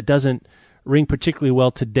note that doesn't ring particularly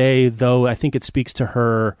well today, though I think it speaks to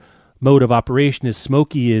her mode of operation, is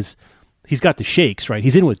Smokey he's got the shakes, right?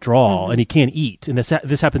 He's in withdrawal and he can't eat. And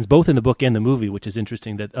this happens both in the book and the movie, which is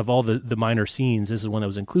interesting that of all the minor scenes, this is one that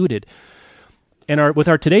was included. And with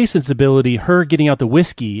our today's sensibility, her getting out the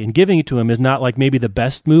whiskey and giving it to him is not like maybe the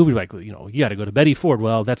best move. You're like, you got to go to Betty Ford.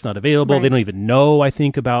 Well, that's not available. Right. They don't even know, I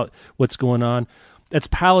think, about what's going on. That's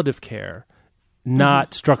palliative care,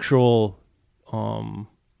 not structural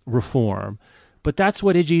reform. But that's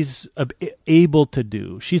what Iggy's able to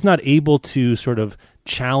do. She's not able to sort of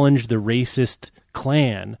challenge the racist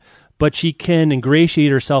clan, but she can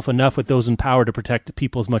ingratiate herself enough with those in power to protect the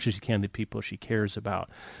people as much as she can, the people she cares about.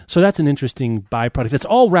 So that's an interesting byproduct. That's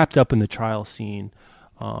all wrapped up in the trial scene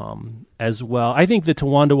as well. I think the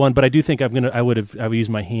Tawanda one, but I do think I would use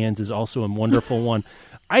my hands is also a wonderful one.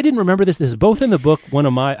 I didn't remember this. This is both in the book.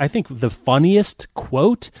 I think the funniest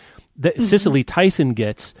quote that Cicely Tyson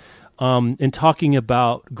gets in talking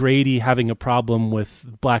about Grady having a problem with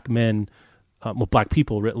black men, black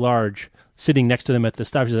people writ large, sitting next to them at the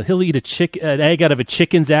stop. She says, he'll eat an egg out of a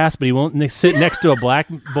chicken's ass, but he won't sit next to a black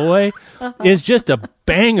boy. Is just a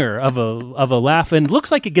banger of a laugh, and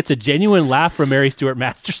looks like it gets a genuine laugh from Mary Stuart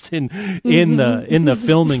Masterson in the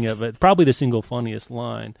filming of it. Probably the single funniest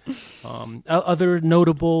line. Other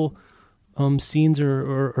notable scenes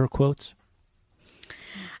or quotes?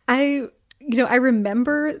 I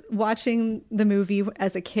remember watching the movie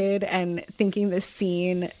as a kid and thinking this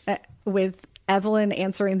scene with Evelyn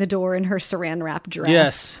answering the door in her saran wrap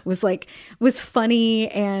dress was funny,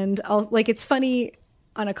 and it's funny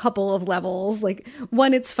on a couple of levels. Like,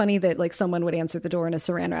 one, it's funny that like someone would answer the door in a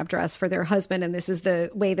saran wrap dress for their husband, and this is the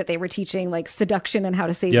way that they were teaching like seduction and how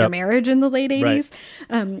to save your marriage in the late 80s.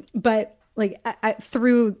 Right. But like I,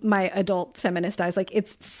 through my adult feminist eyes, like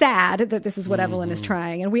it's sad that this is what Evelyn is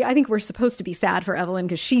trying. And I think we're supposed to be sad for Evelyn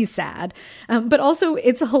because she's sad. But also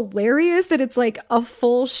it's hilarious that it's like a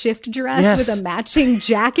full shift dress with a matching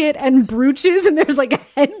jacket and brooches, and there's like a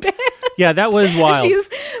headband. Yeah, that was wild.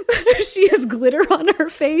 She has glitter on her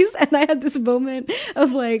face. And I had this moment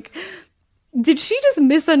of like, did she just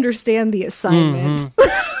misunderstand the assignment?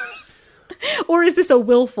 Or is this a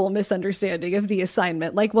willful misunderstanding of the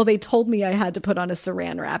assignment? Like, well, they told me I had to put on a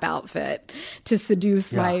saran wrap outfit to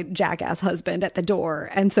seduce my jackass husband at the door.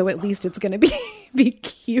 And so at least it's going to be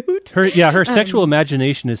cute. Her sexual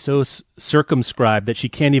imagination is so circumscribed that she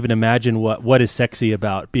can't even imagine what is sexy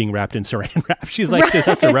about being wrapped in saran wrap. She's like, just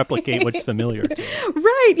has to replicate what's familiar to her.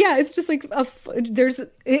 Right. Yeah. It's just like,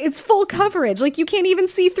 it's full coverage. Like you can't even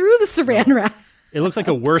see through the saran wrap. It looks like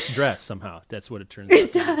a worse dress somehow. That's what it turns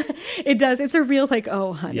out. It does. It's a real like,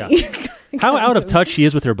 oh, honey. Yeah. How out of touch she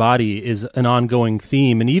is with her body is an ongoing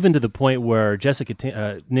theme. And even to the point where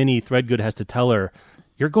Jessica Ninny Threadgood has to tell her,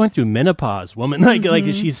 you're going through menopause, woman. Like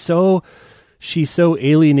she's so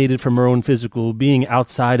alienated from her own physical being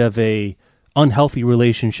outside of a unhealthy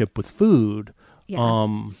relationship with food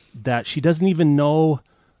that she doesn't even know.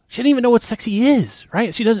 She didn't even know what sexy is,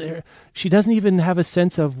 right? She doesn't even have a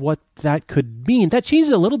sense of what that could mean. That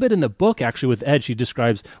changes a little bit in the book, actually, with Ed. She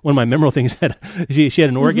describes one of my memorable things that she had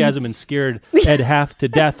an orgasm and scared Ed half to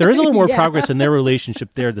death. There is a little more progress in their relationship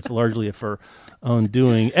there that's largely of her own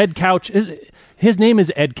doing. Ed Couch, his name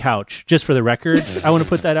is Ed Couch, just for the record. I want to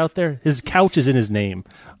put that out there. His couch is in his name,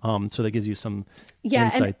 so that gives you some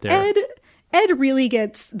insight there. Ed really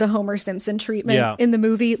gets the Homer Simpson treatment in the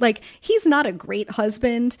movie. Like, he's not a great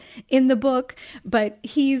husband in the book, but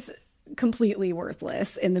he's completely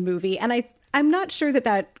worthless in the movie. And I'm not sure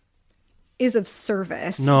that is of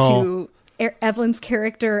service to Evelyn's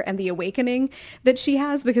character and the awakening that she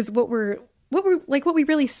has, because what we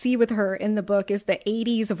really see with her in the book is the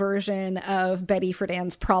 80s version of Betty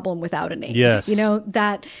Friedan's Problem Without a Name. Yes. You know,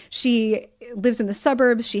 that she lives in the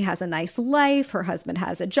suburbs. She has a nice life. Her husband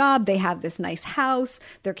has a job. They have this nice house.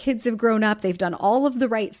 Their kids have grown up. They've done all of the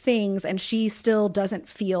right things, and she still doesn't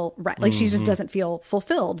feel right. Like she just doesn't feel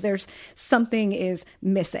fulfilled. There's something is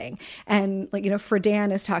missing. And like, you know,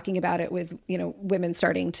 Friedan is talking about it with, you know, women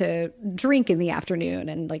starting to drink in the afternoon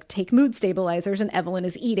and like take mood stabilizers, and Evelyn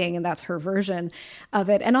is eating, and that's her version of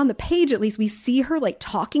it. And on the page, at least, we see her like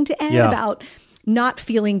talking to Ed about not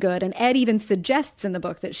feeling good. And Ed even suggests in the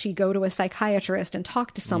book that she go to a psychiatrist and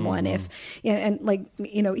talk to someone and like,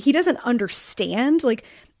 you know, he doesn't understand, like,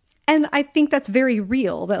 and I think that's very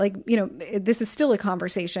real, that, like, you know, this is still a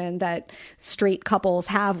conversation that straight couples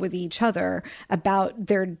have with each other about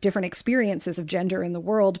their different experiences of gender in the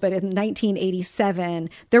world. But in 1987,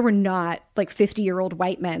 there were not like 50-year-old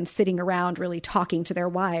white men sitting around really talking to their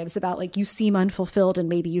wives about, like, you seem unfulfilled and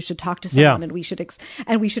maybe you should talk to someone and we should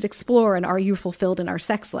explore, and are you fulfilled in our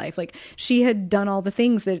sex life? Like, she had done all the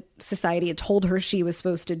things that society had told her she was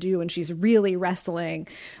supposed to do, and she's really wrestling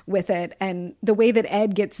with it. And the way that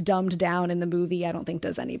Ed gets dumbed down in the movie, I don't think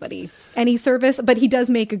does anybody any service, but he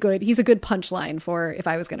does make he's a good punchline for If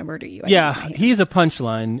I Was Going to Murder You. He's a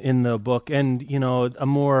punchline in the book. And, you know, a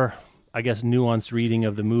more, I guess, nuanced reading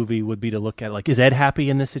of the movie would be to look at, like, is Ed happy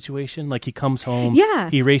in this situation? Like, he comes home,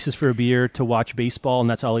 he races for a beer to watch baseball, and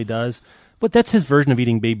that's all he does. But that's his version of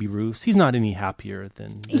eating Baby Ruths. He's not any happier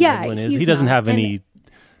than Edwin is. He doesn't have any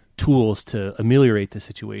tools to ameliorate the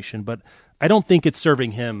situation. But I don't think it's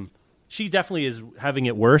serving him. She definitely is having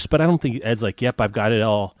it worse, but I don't think Ed's like, yep, I've got it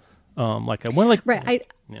all. Like I want, like, right.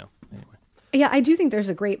 Anyway. Yeah, I do think there's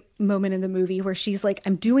a great moment in the movie where she's like,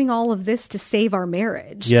 I'm doing all of this to save our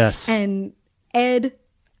marriage. Yes. And Ed,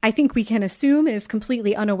 I think we can assume, is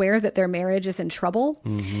completely unaware that their marriage is in trouble.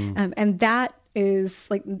 And that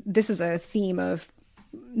is, like, this is a theme of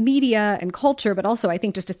media and culture, but also I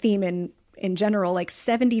think just a theme in general. Like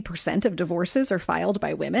 70% of divorces are filed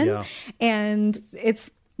by women. And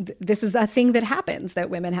this is a thing that happens, that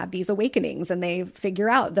women have these awakenings and they figure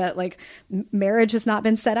out that, like, marriage has not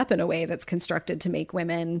been set up in a way that's constructed to make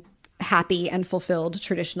women happy and fulfilled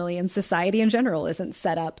traditionally, and society in general isn't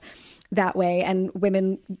set up that way. And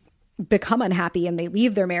women become unhappy and they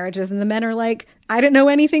leave their marriages, and the men are like, I didn't know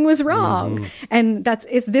anything was wrong. And that's,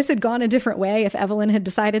 if this had gone a different way, if Evelyn had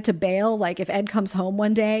decided to bail, like if Ed comes home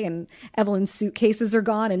one day and Evelyn's suitcases are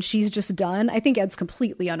gone and she's just done, I think Ed's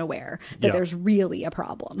completely unaware that there's really a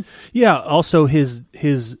problem. Also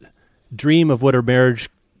his dream of what her marriage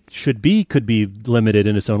should be could be limited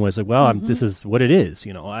in its own ways. Like, well, this is what it is,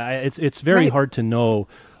 you know. It's very hard to know.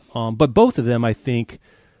 But both of them, I think,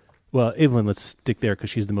 well, Evelyn, let's stick there because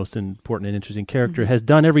she's the most important and interesting character, has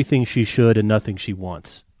done everything she should and nothing she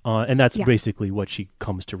wants. And that's basically what she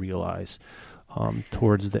comes to realize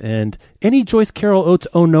towards the end. Any Joyce Carol Oates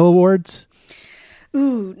Oh No awards?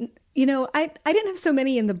 Ooh, you know, I didn't have so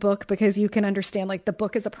many in the book because you can understand, like, the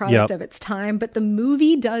book is a product of its time, but the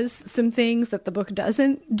movie does some things that the book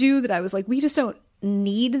doesn't do that I was like, we just don't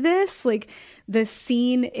need this. Like the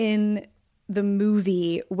scene in the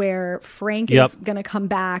movie where Frank is going to come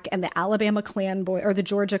back and the Alabama Klan boy or the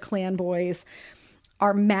Georgia Klan boys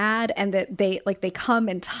are mad, and that they come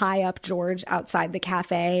and tie up George outside the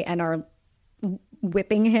cafe and are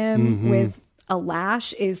whipping him with a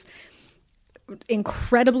lash, is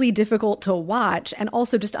incredibly difficult to watch and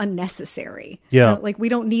also just unnecessary. You know, like, we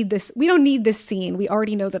don't need this scene. We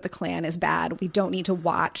already know that the Klan is bad. We don't need to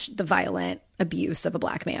watch the violent abuse of a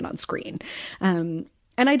black man on screen.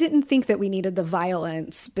 And I didn't think that we needed the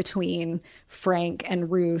violence between Frank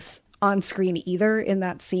and Ruth on screen either, in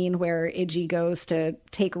that scene where Iggy goes to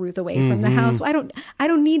take Ruth away from the house. I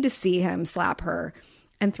don't need to see him slap her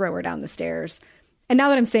and throw her down the stairs. And now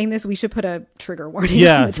that I'm saying this, we should put a trigger warning.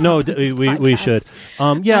 Yeah, on the top of this we should.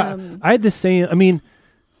 I had the same. I mean,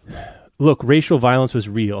 look, racial violence was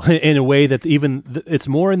real in a way that it's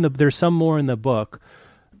more in the. There's some more in the book.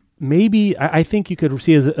 Maybe I think you could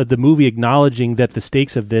see as the movie acknowledging that the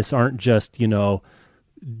stakes of this aren't just, you know,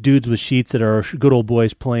 dudes with sheets that are good old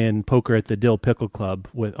boys playing poker at the Dill Pickle Club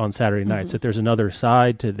on Saturday nights. That there's another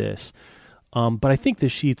side to this. But I think the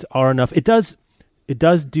sheets are enough. It does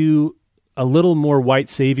do a little more white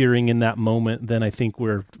savioring in that moment than I think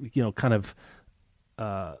we're, you know, kind of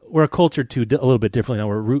we're cultured to a little bit differently now.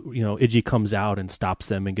 Where, you know, Iggy comes out and stops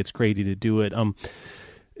them and gets Grady to do it.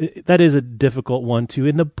 That is a difficult one too.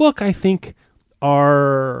 In the book, I think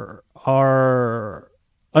our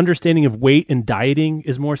understanding of weight and dieting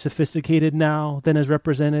is more sophisticated now than is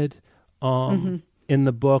represented in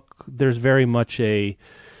the book. There's very much I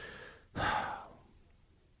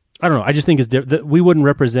don't know. I just think it's that we wouldn't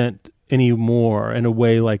represent anymore in a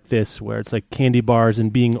way like this, where it's like candy bars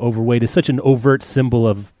and being overweight is such an overt symbol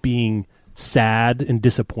of being sad and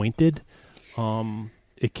disappointed.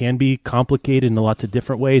 It can be complicated in lots of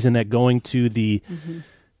different ways, and that going to the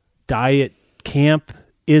diet camp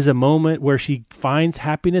is a moment where she finds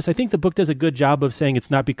happiness. I think the book does a good job of saying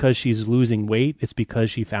it's not because she's losing weight, it's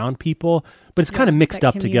because she found people, but it's kind of mixed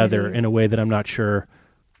up together in a way that I'm not sure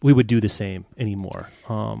we would do the same anymore.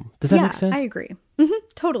 Does that make sense? I agree.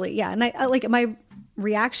 Totally. Yeah. And I like my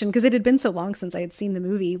reaction, because it had been so long since I had seen the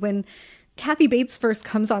movie, when Kathy Bates first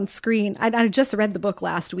comes on screen. I just read the book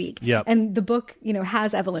last week. Yep. And the book,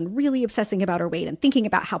 has Evelyn really obsessing about her weight and thinking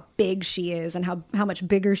about how big she is and how much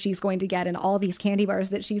bigger she's going to get and all these candy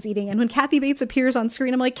bars that she's eating. And when Kathy Bates appears on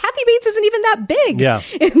screen, I'm like, Kathy Bates isn't even that big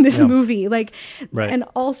in this movie. Like, and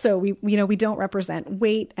also we don't represent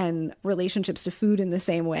weight and relationships to food in the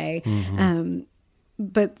same way.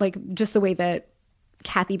 But like just the way that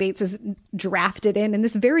Kathy Bates is drafted in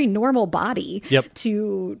this very normal body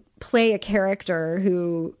to play a character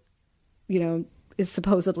who, is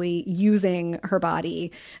supposedly using her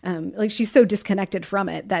body. Like she's so disconnected from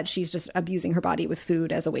it that she's just abusing her body with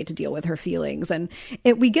food as a way to deal with her feelings. And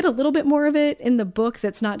we get a little bit more of it in the book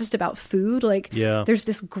that's not just about food. Like there's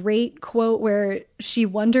this great quote where she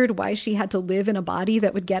wondered why she had to live in a body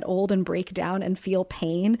that would get old and break down and feel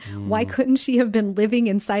pain. Why couldn't she have been living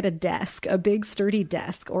inside a desk, a big sturdy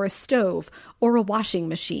desk, or a stove, or a washing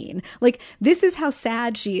machine? Like, this is how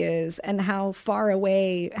sad she is and how far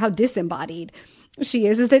away, how disembodied she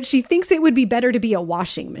is that she thinks it would be better to be a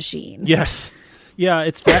washing machine. Yes. Yeah,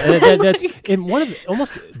 that's in one of the,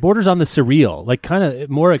 almost borders on the surreal, like kind of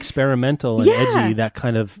more experimental and edgy, that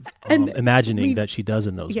kind of imagining that she does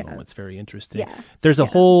in those moments. Very interesting. Yeah. There's a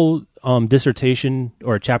whole dissertation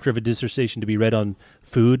or a chapter of a dissertation to be read on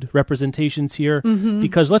food representations here,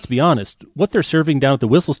 because let's be honest, what they're serving down at the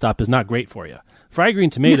Whistle Stop is not great for you. Fried green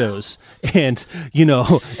tomatoes and,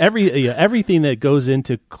 everything that goes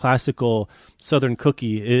into classical Southern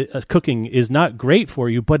cooking is not great for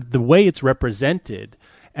you, but the way it's represented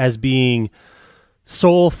as being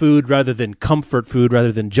soul food rather than comfort food,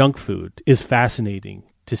 rather than junk food, is fascinating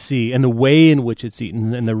to see. And the way in which it's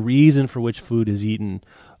eaten and the reason for which food is eaten.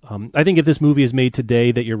 I think if this movie is made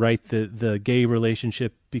today, that you're right, the gay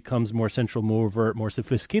relationship becomes more central, more overt, more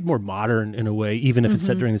sophisticated, more modern in a way, even if it's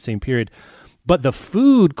set during the same period. But the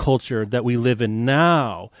food culture that we live in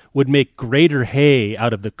now would make greater hay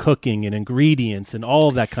out of the cooking and ingredients and all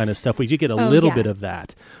of that kind of stuff. We do get a little bit of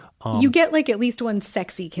that. You get like at least one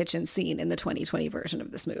sexy kitchen scene in the 2020 version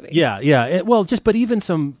of this movie. Yeah. But even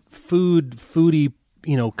some foodie,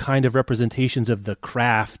 kind of representations of the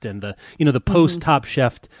craft and the post Top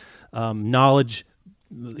Chef knowledge.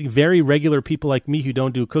 Very regular people like me who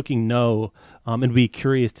don't do cooking know and be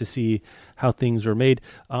curious to see how things were made.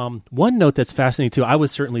 One note that's fascinating too, I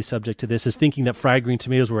was certainly subject to this, is thinking that fried green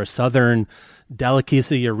tomatoes were a Southern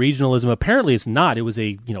delicacy or regionalism. Apparently it's not. It was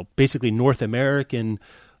a, basically North American,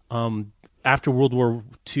 after World War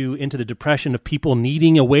II into the Depression, of people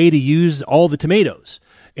needing a way to use all the tomatoes.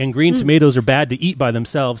 And green tomatoes are bad to eat by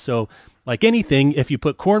themselves, so like anything, if you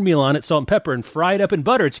put cornmeal on it, salt and pepper, and fry it up in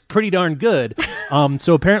butter, it's pretty darn good.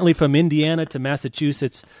 So apparently from Indiana to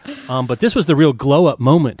Massachusetts. But this was the real glow-up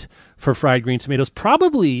moment for fried green tomatoes.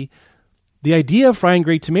 Probably the idea of frying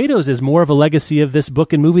green tomatoes is more of a legacy of this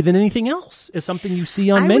book and movie than anything else. It's something you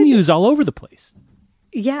see on menus all over the place.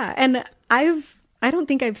 Yeah, and I don't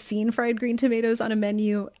think I've seen fried green tomatoes on a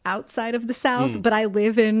menu outside of the South, but I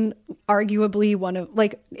live in arguably one of,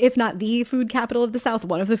 like, if not the food capital of the South,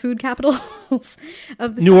 one of the food capitals of the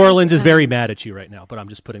South. New Orleans is very mad at you right now, but I'm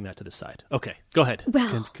just putting that to the side. Okay, go ahead.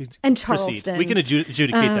 Well, and Charleston. Proceed. We can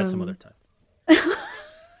adjudicate that some other time.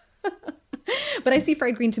 But I see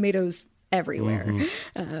fried green tomatoes everywhere.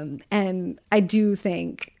 And I do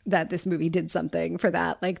think that this movie did something for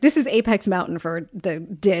that. Like, this is Apex Mountain for the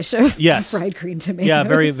dish of fried green tomatoes. Yeah,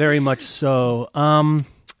 very, very much so.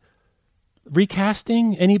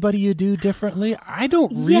 Recasting, anybody you do differently? I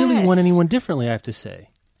don't really want anyone differently, I have to say.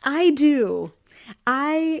 I do.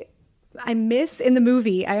 I miss in the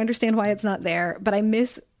movie, I understand why it's not there, but I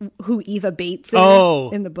miss who Eva Bates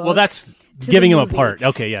is in the book. Well, that's giving him a part.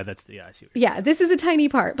 Okay, yeah, I see what you're saying. This is a tiny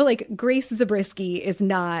part, but like Grace Zabriskie is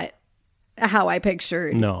not how I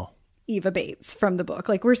pictured Eva Bates from the book.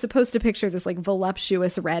 Like, we're supposed to picture this like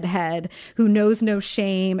voluptuous redhead who knows no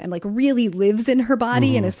shame and like really lives in her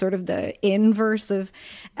body and is sort of the inverse of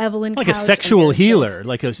Evelyn like Couch. A sexual healer,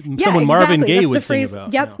 like someone Marvin Gaye would sing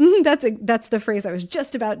about. Yep, that's the phrase I was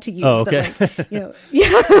just about to use. Oh, okay.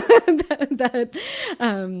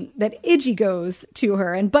 That Iggy goes to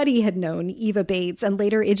her, and Buddy had known Eva Bates, and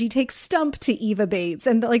later Iggy takes Stump to Eva Bates,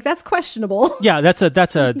 and like that's questionable. Yeah, that's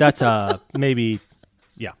a maybe.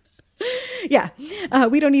 Yeah,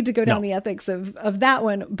 we don't need to go down the ethics of that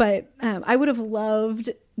one, but I would have loved,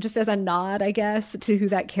 just as a nod, I guess, to who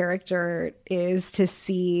that character is, to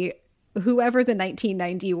see whoever the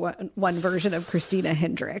 1991 version of Christina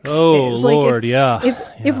Hendricks is. Lord,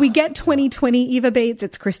 If we get 2020 Eva Bates,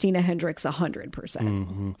 it's Christina Hendricks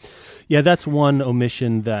 100%. Yeah, that's one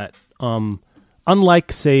omission that,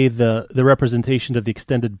 unlike, say, the representations of the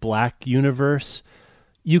extended Black universe,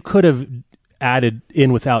 you could have added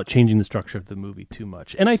in without changing the structure of the movie too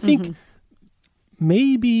much. And I think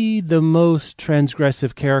maybe the most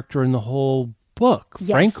transgressive character in the whole book,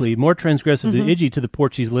 frankly, more transgressive than Iggy, to the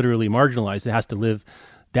point she's literally marginalized. It has to live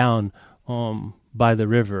down by the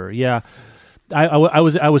river. Yeah, I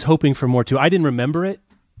was hoping for more too. I didn't remember it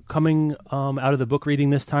coming out of the book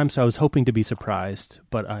reading this time, so I was hoping to be surprised,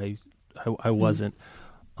 but I wasn't.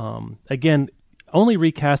 Again, only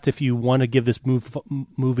recast if you want to give this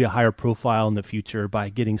movie a higher profile in the future by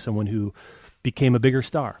getting someone who became a bigger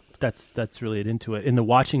star. That's really it into it. In the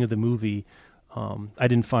watching of the movie, I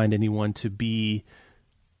didn't find anyone to be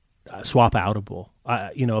swap outable.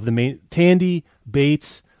 Of the main Tandy,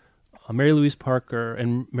 Bates, Mary Louise Parker,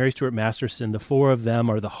 and Mary Stuart Masterson, the four of them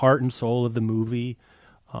are the heart and soul of the movie.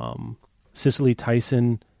 Cicely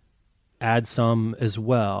Tyson adds some as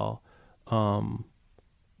well.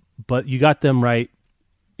 But you got them right.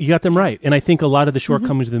 And I think a lot of the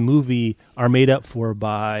shortcomings of the movie are made up for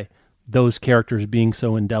by those characters being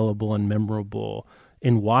so indelible and memorable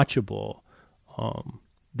and watchable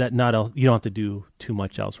that you don't have to do too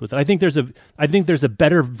much else with it. I think there's a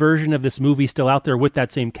better version of this movie still out there with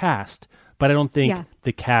that same cast, but I don't think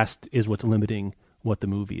the cast is what's limiting what the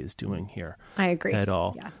movie is doing here. I agree at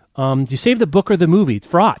all. Yeah. Do you save the book or the movie? It's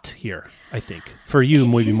fraught here, I think, for you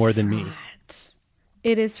maybe more than me.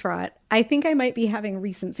 It is fraught. I think I might be having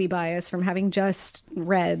recency bias from having just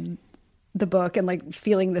read the book and like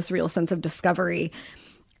feeling this real sense of discovery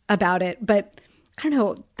about it. But I don't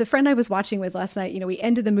know, the friend I was watching with last night, we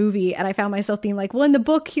ended the movie and I found myself being like, well, in the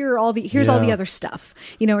book, here's all the other stuff,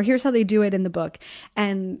 or here's how they do it in the book.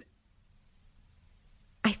 And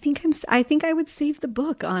I think I would save the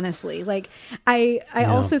book, honestly. Like I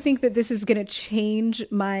also think that this is going to change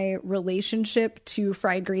my relationship to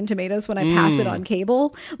fried green tomatoes when I pass it on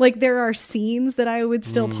cable. Like there are scenes that I would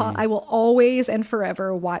still I will always and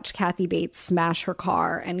forever watch Kathy Bates smash her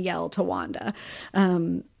car and yell to Wanda.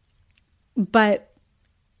 But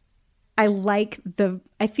I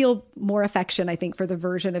feel more affection, I think, for the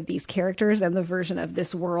version of these characters and the version of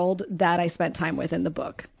this world that I spent time with in the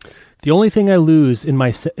book. The only thing I lose in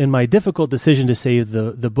my difficult decision to save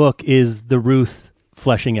the book is the Ruth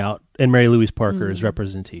fleshing out and Mary Louise Parker's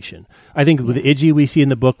representation. I think the Iggy we see in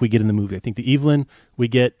the book, we get in the movie. I think the Evelyn we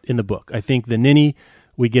get in the book. I think the Ninny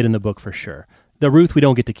we get in the book for sure. The Ruth we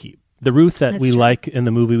don't get to keep. The Ruth that we like in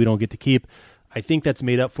the movie we don't get to keep. I think that's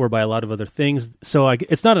made up for by a lot of other things. So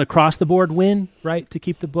it's not an across-the-board win, right, to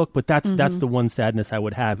keep the book, but that's the one sadness I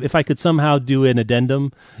would have. If I could somehow do an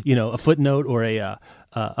addendum, a footnote or a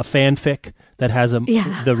fanfic that has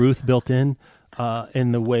the Ruth built in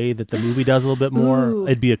the way that the movie does a little bit more,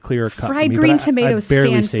 it'd be a clearer cut for me. Fried green tomatoes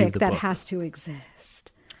fanfic that has to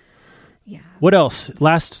exist. Yeah. What else?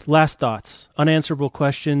 Last thoughts, unanswerable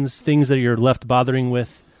questions, things that you're left bothering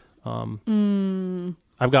with.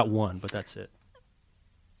 I've got one, but that's it.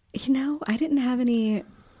 I didn't have any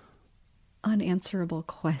unanswerable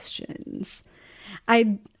questions.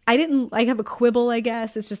 I have a quibble, I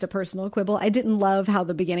guess. It's just a personal quibble. I didn't love how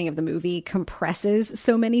the beginning of the movie compresses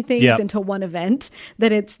so many things into one event,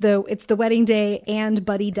 that it's the wedding day and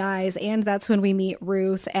Buddy dies, and that's when we meet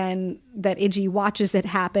Ruth, and that Iggy watches it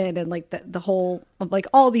happen, and like the whole, like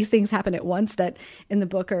all these things happen at once that in the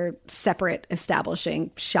book are separate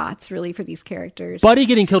establishing shots really for these characters. Buddy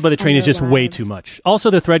getting killed by the train is just way too much. Also,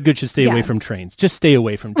 the Threadgood should stay away from trains. Just stay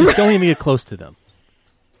away from, just don't even get close to them.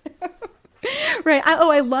 Right.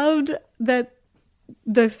 I loved that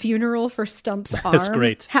the funeral for Stump's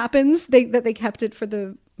arm happens. That they kept it for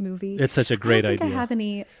the movie. It's such a great idea. I don't think I have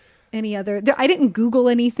any other. I didn't Google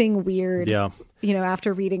anything weird. Yeah.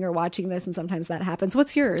 After reading or watching this, and sometimes that happens.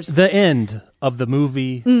 What's yours? The end of the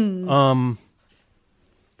movie. In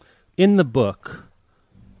the book,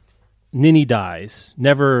 Ninny dies.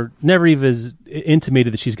 Never even is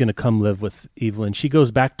intimated that she's going to come live with Evelyn. She goes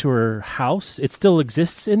back to her house. It still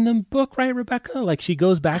exists in the book, right, Rebecca? Like she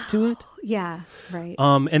goes back to it. Yeah, right.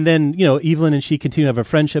 And then Evelyn and she continue to have a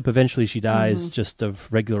friendship. Eventually, she dies just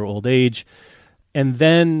of regular old age, and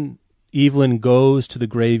then Evelyn goes to the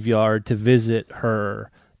graveyard to visit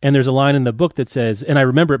her. And there's a line in the book that says, and I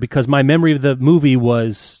remember it because my memory of the movie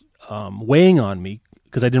was weighing on me,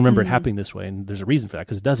 because I didn't remember it happening this way, and there's a reason for that,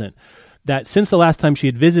 because it doesn't, that since the last time she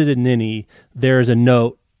had visited Ninny, there's a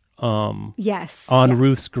note on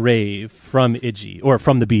Ruth's grave from Iggy, or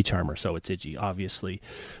from the Bee Charmer, so it's Iggy, obviously.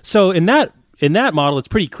 So in that model, it's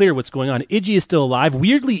pretty clear what's going on. Iggy is still alive.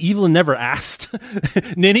 Weirdly, Evelyn never asked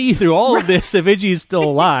Ninny through all of this if Iggy is still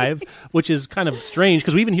alive, which is kind of strange,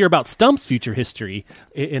 because we even hear about Stump's future history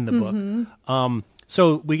in the book.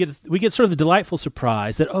 So we get sort of the delightful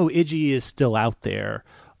surprise that Iggy is still out there,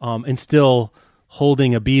 and still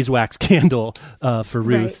holding a beeswax candle for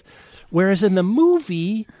Ruth. Right. Whereas in the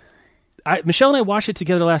movie, Michelle and I watched it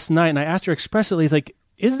together last night, and I asked her expressly, "Is like,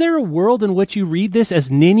 is there a world in which you read this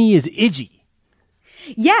as Ninny is Iggy?"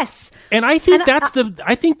 Yes. And I think that's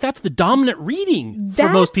the dominant reading for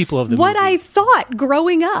most people of the movie. What I thought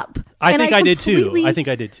growing up. I think I did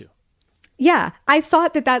too. Yeah, I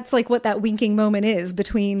thought that's like what that winking moment is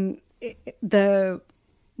between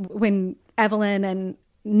when Evelyn and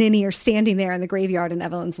Ninny are standing there in the graveyard and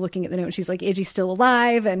Evelyn's looking at the note and she's like, Iggy's still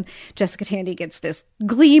alive, and Jessica Tandy gets this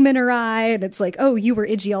gleam in her eye and it's like, oh, you were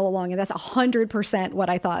Iggy all along. And that's 100% what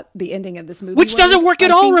I thought the ending of this movie Which was. doesn't work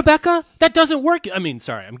at all, Rebecca. That doesn't work. I mean,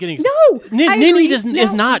 sorry, I'm getting... No! Ninny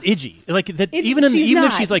is not Iggy. Like that, even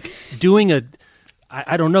if she's like doing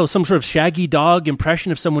I don't know, some sort of Shaggy Dog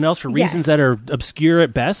impression of someone else for reasons that are obscure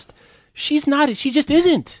at best, she's not. She just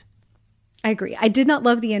isn't. I agree. I did not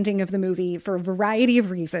love the ending of the movie for a variety of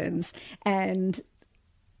reasons. And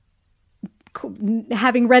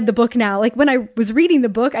having read the book now, like when I was reading the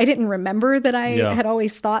book, I didn't remember that I had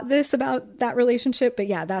always thought this about that relationship. But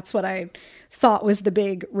yeah, that's what I thought was the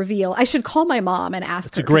big reveal. I should call my mom and ask her.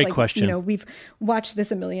 It's a great question. You know, we've watched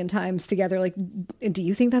this a million times together. Like, do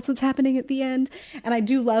you think that's what's happening at the end? And I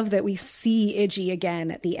do love that we see Iggy again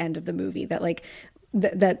at the end of the movie, that like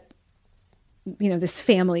that you know, this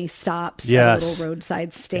family stops at a little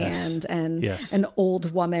roadside stand and an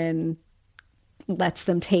old woman lets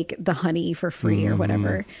them take the honey for free or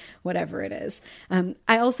whatever it is.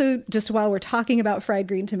 I also, just while we're talking about fried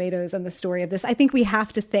green tomatoes and the story of this, I think we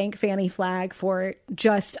have to thank Fannie Flagg for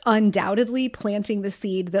just undoubtedly planting the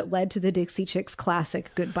seed that led to the Dixie Chicks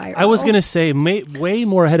classic Goodbye Earl. I was going to say way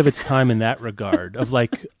more ahead of its time in that regard of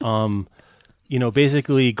like, you know,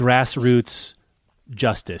 basically grassroots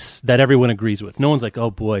justice that everyone agrees with. No one's like, oh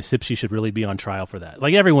boy, Sipsy should really be on trial for that.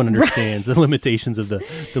 Like everyone understands the limitations of the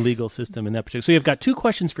legal system in that particular. So you've got two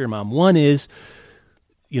questions for your mom. One is,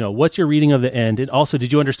 you know, what's your reading of the end? And also,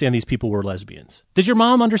 did you understand these people were lesbians? Did your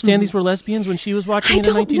mom understand these were lesbians when she was watching it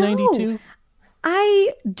in 1992?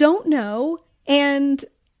 I don't know. And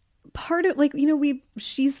part of, like, you know,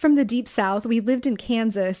 she's from the Deep South. We lived in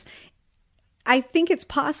Kansas. I think it's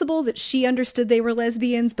possible that she understood they were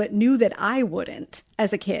lesbians, but knew that I wouldn't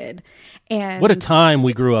as a kid. And what a time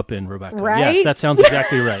we grew up in, Rebecca. Right? Yes, that sounds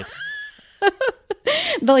exactly right.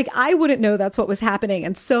 But like, I wouldn't know that's what was happening.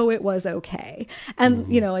 And so it was okay.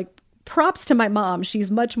 And, you know, like, props to my mom.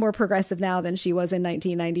 She's much more progressive now than she was in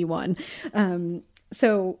 1991.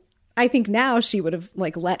 So I think now she would have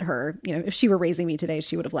like let her, you know, if she were raising me today,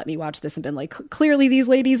 she would have let me watch this and been like, clearly these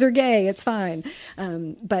ladies are gay. It's fine.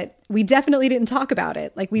 But we definitely didn't talk about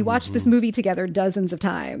it. Like we watched this movie together dozens of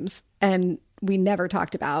times and we never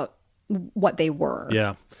talked about what they were.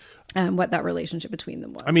 Yeah. What that relationship between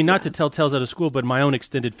them was. I mean, not to tell tales out of school, but my own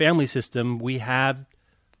extended family system, we have,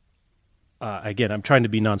 again, I'm trying to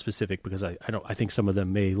be non-specific because I think some of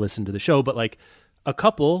them may listen to the show, but like a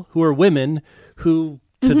couple who are women who,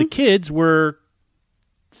 to the kids, were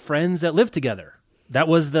friends that lived together. That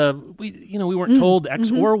was we weren't told X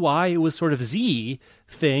or Y. It was sort of Z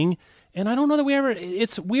thing. And I don't know that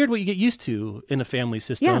it's weird what you get used to in a family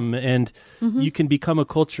system. Yeah. And you can become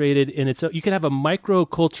acculturated you can have a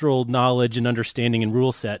micro-cultural knowledge and understanding and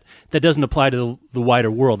rule set that doesn't apply to the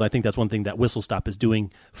wider world. I think that's one thing that Whistle Stop is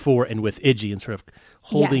doing for and with Iggy, and sort of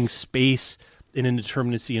holding space and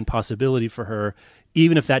indeterminacy and possibility for her,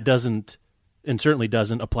 even if that doesn't, and certainly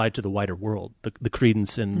doesn't, apply to the wider world, the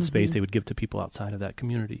credence and space they would give to people outside of that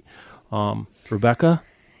community. Rebecca,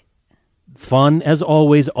 fun as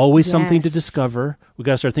always something to discover. We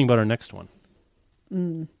got to start thinking about our next one.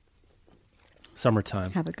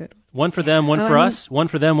 Summertime. Have a good one for them, one for us. One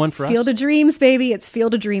for them, one for us. Field of Dreams, baby. It's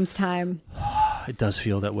Field of Dreams time. It does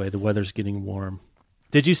feel that way. The weather's getting warm.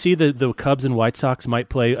 Did you see the Cubs and White Sox might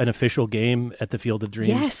play an official game at the Field of Dreams?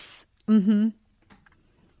 Yes.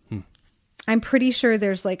 I'm pretty sure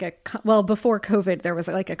there's like before COVID, there was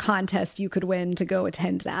like a contest you could win to go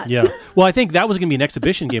attend that. Yeah. Well, I think that was going to be an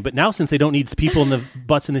exhibition game, but now since they don't need people in the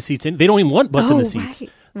butts in the seats, they don't even want butts in the seats.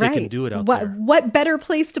 They can do it out there. What better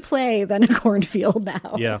place to play than a cornfield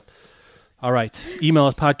now? Yeah. All right. Email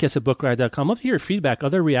us, podcast@bookriot.com. Love to hear your feedback,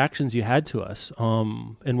 other reactions you had to us,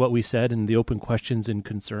 and what we said, and the open questions and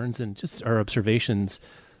concerns, and just our observations,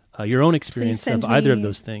 your own experience of either of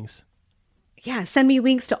those things. Yeah, send me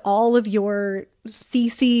links to all of your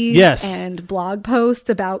theses and blog posts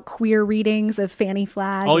about queer readings of Fannie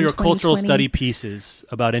Flagg. All your cultural study pieces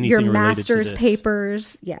about anything related to this. Your master's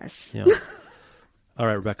papers, yes. Yeah. All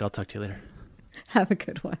right, Rebecca, I'll talk to you later. Have a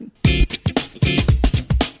good one.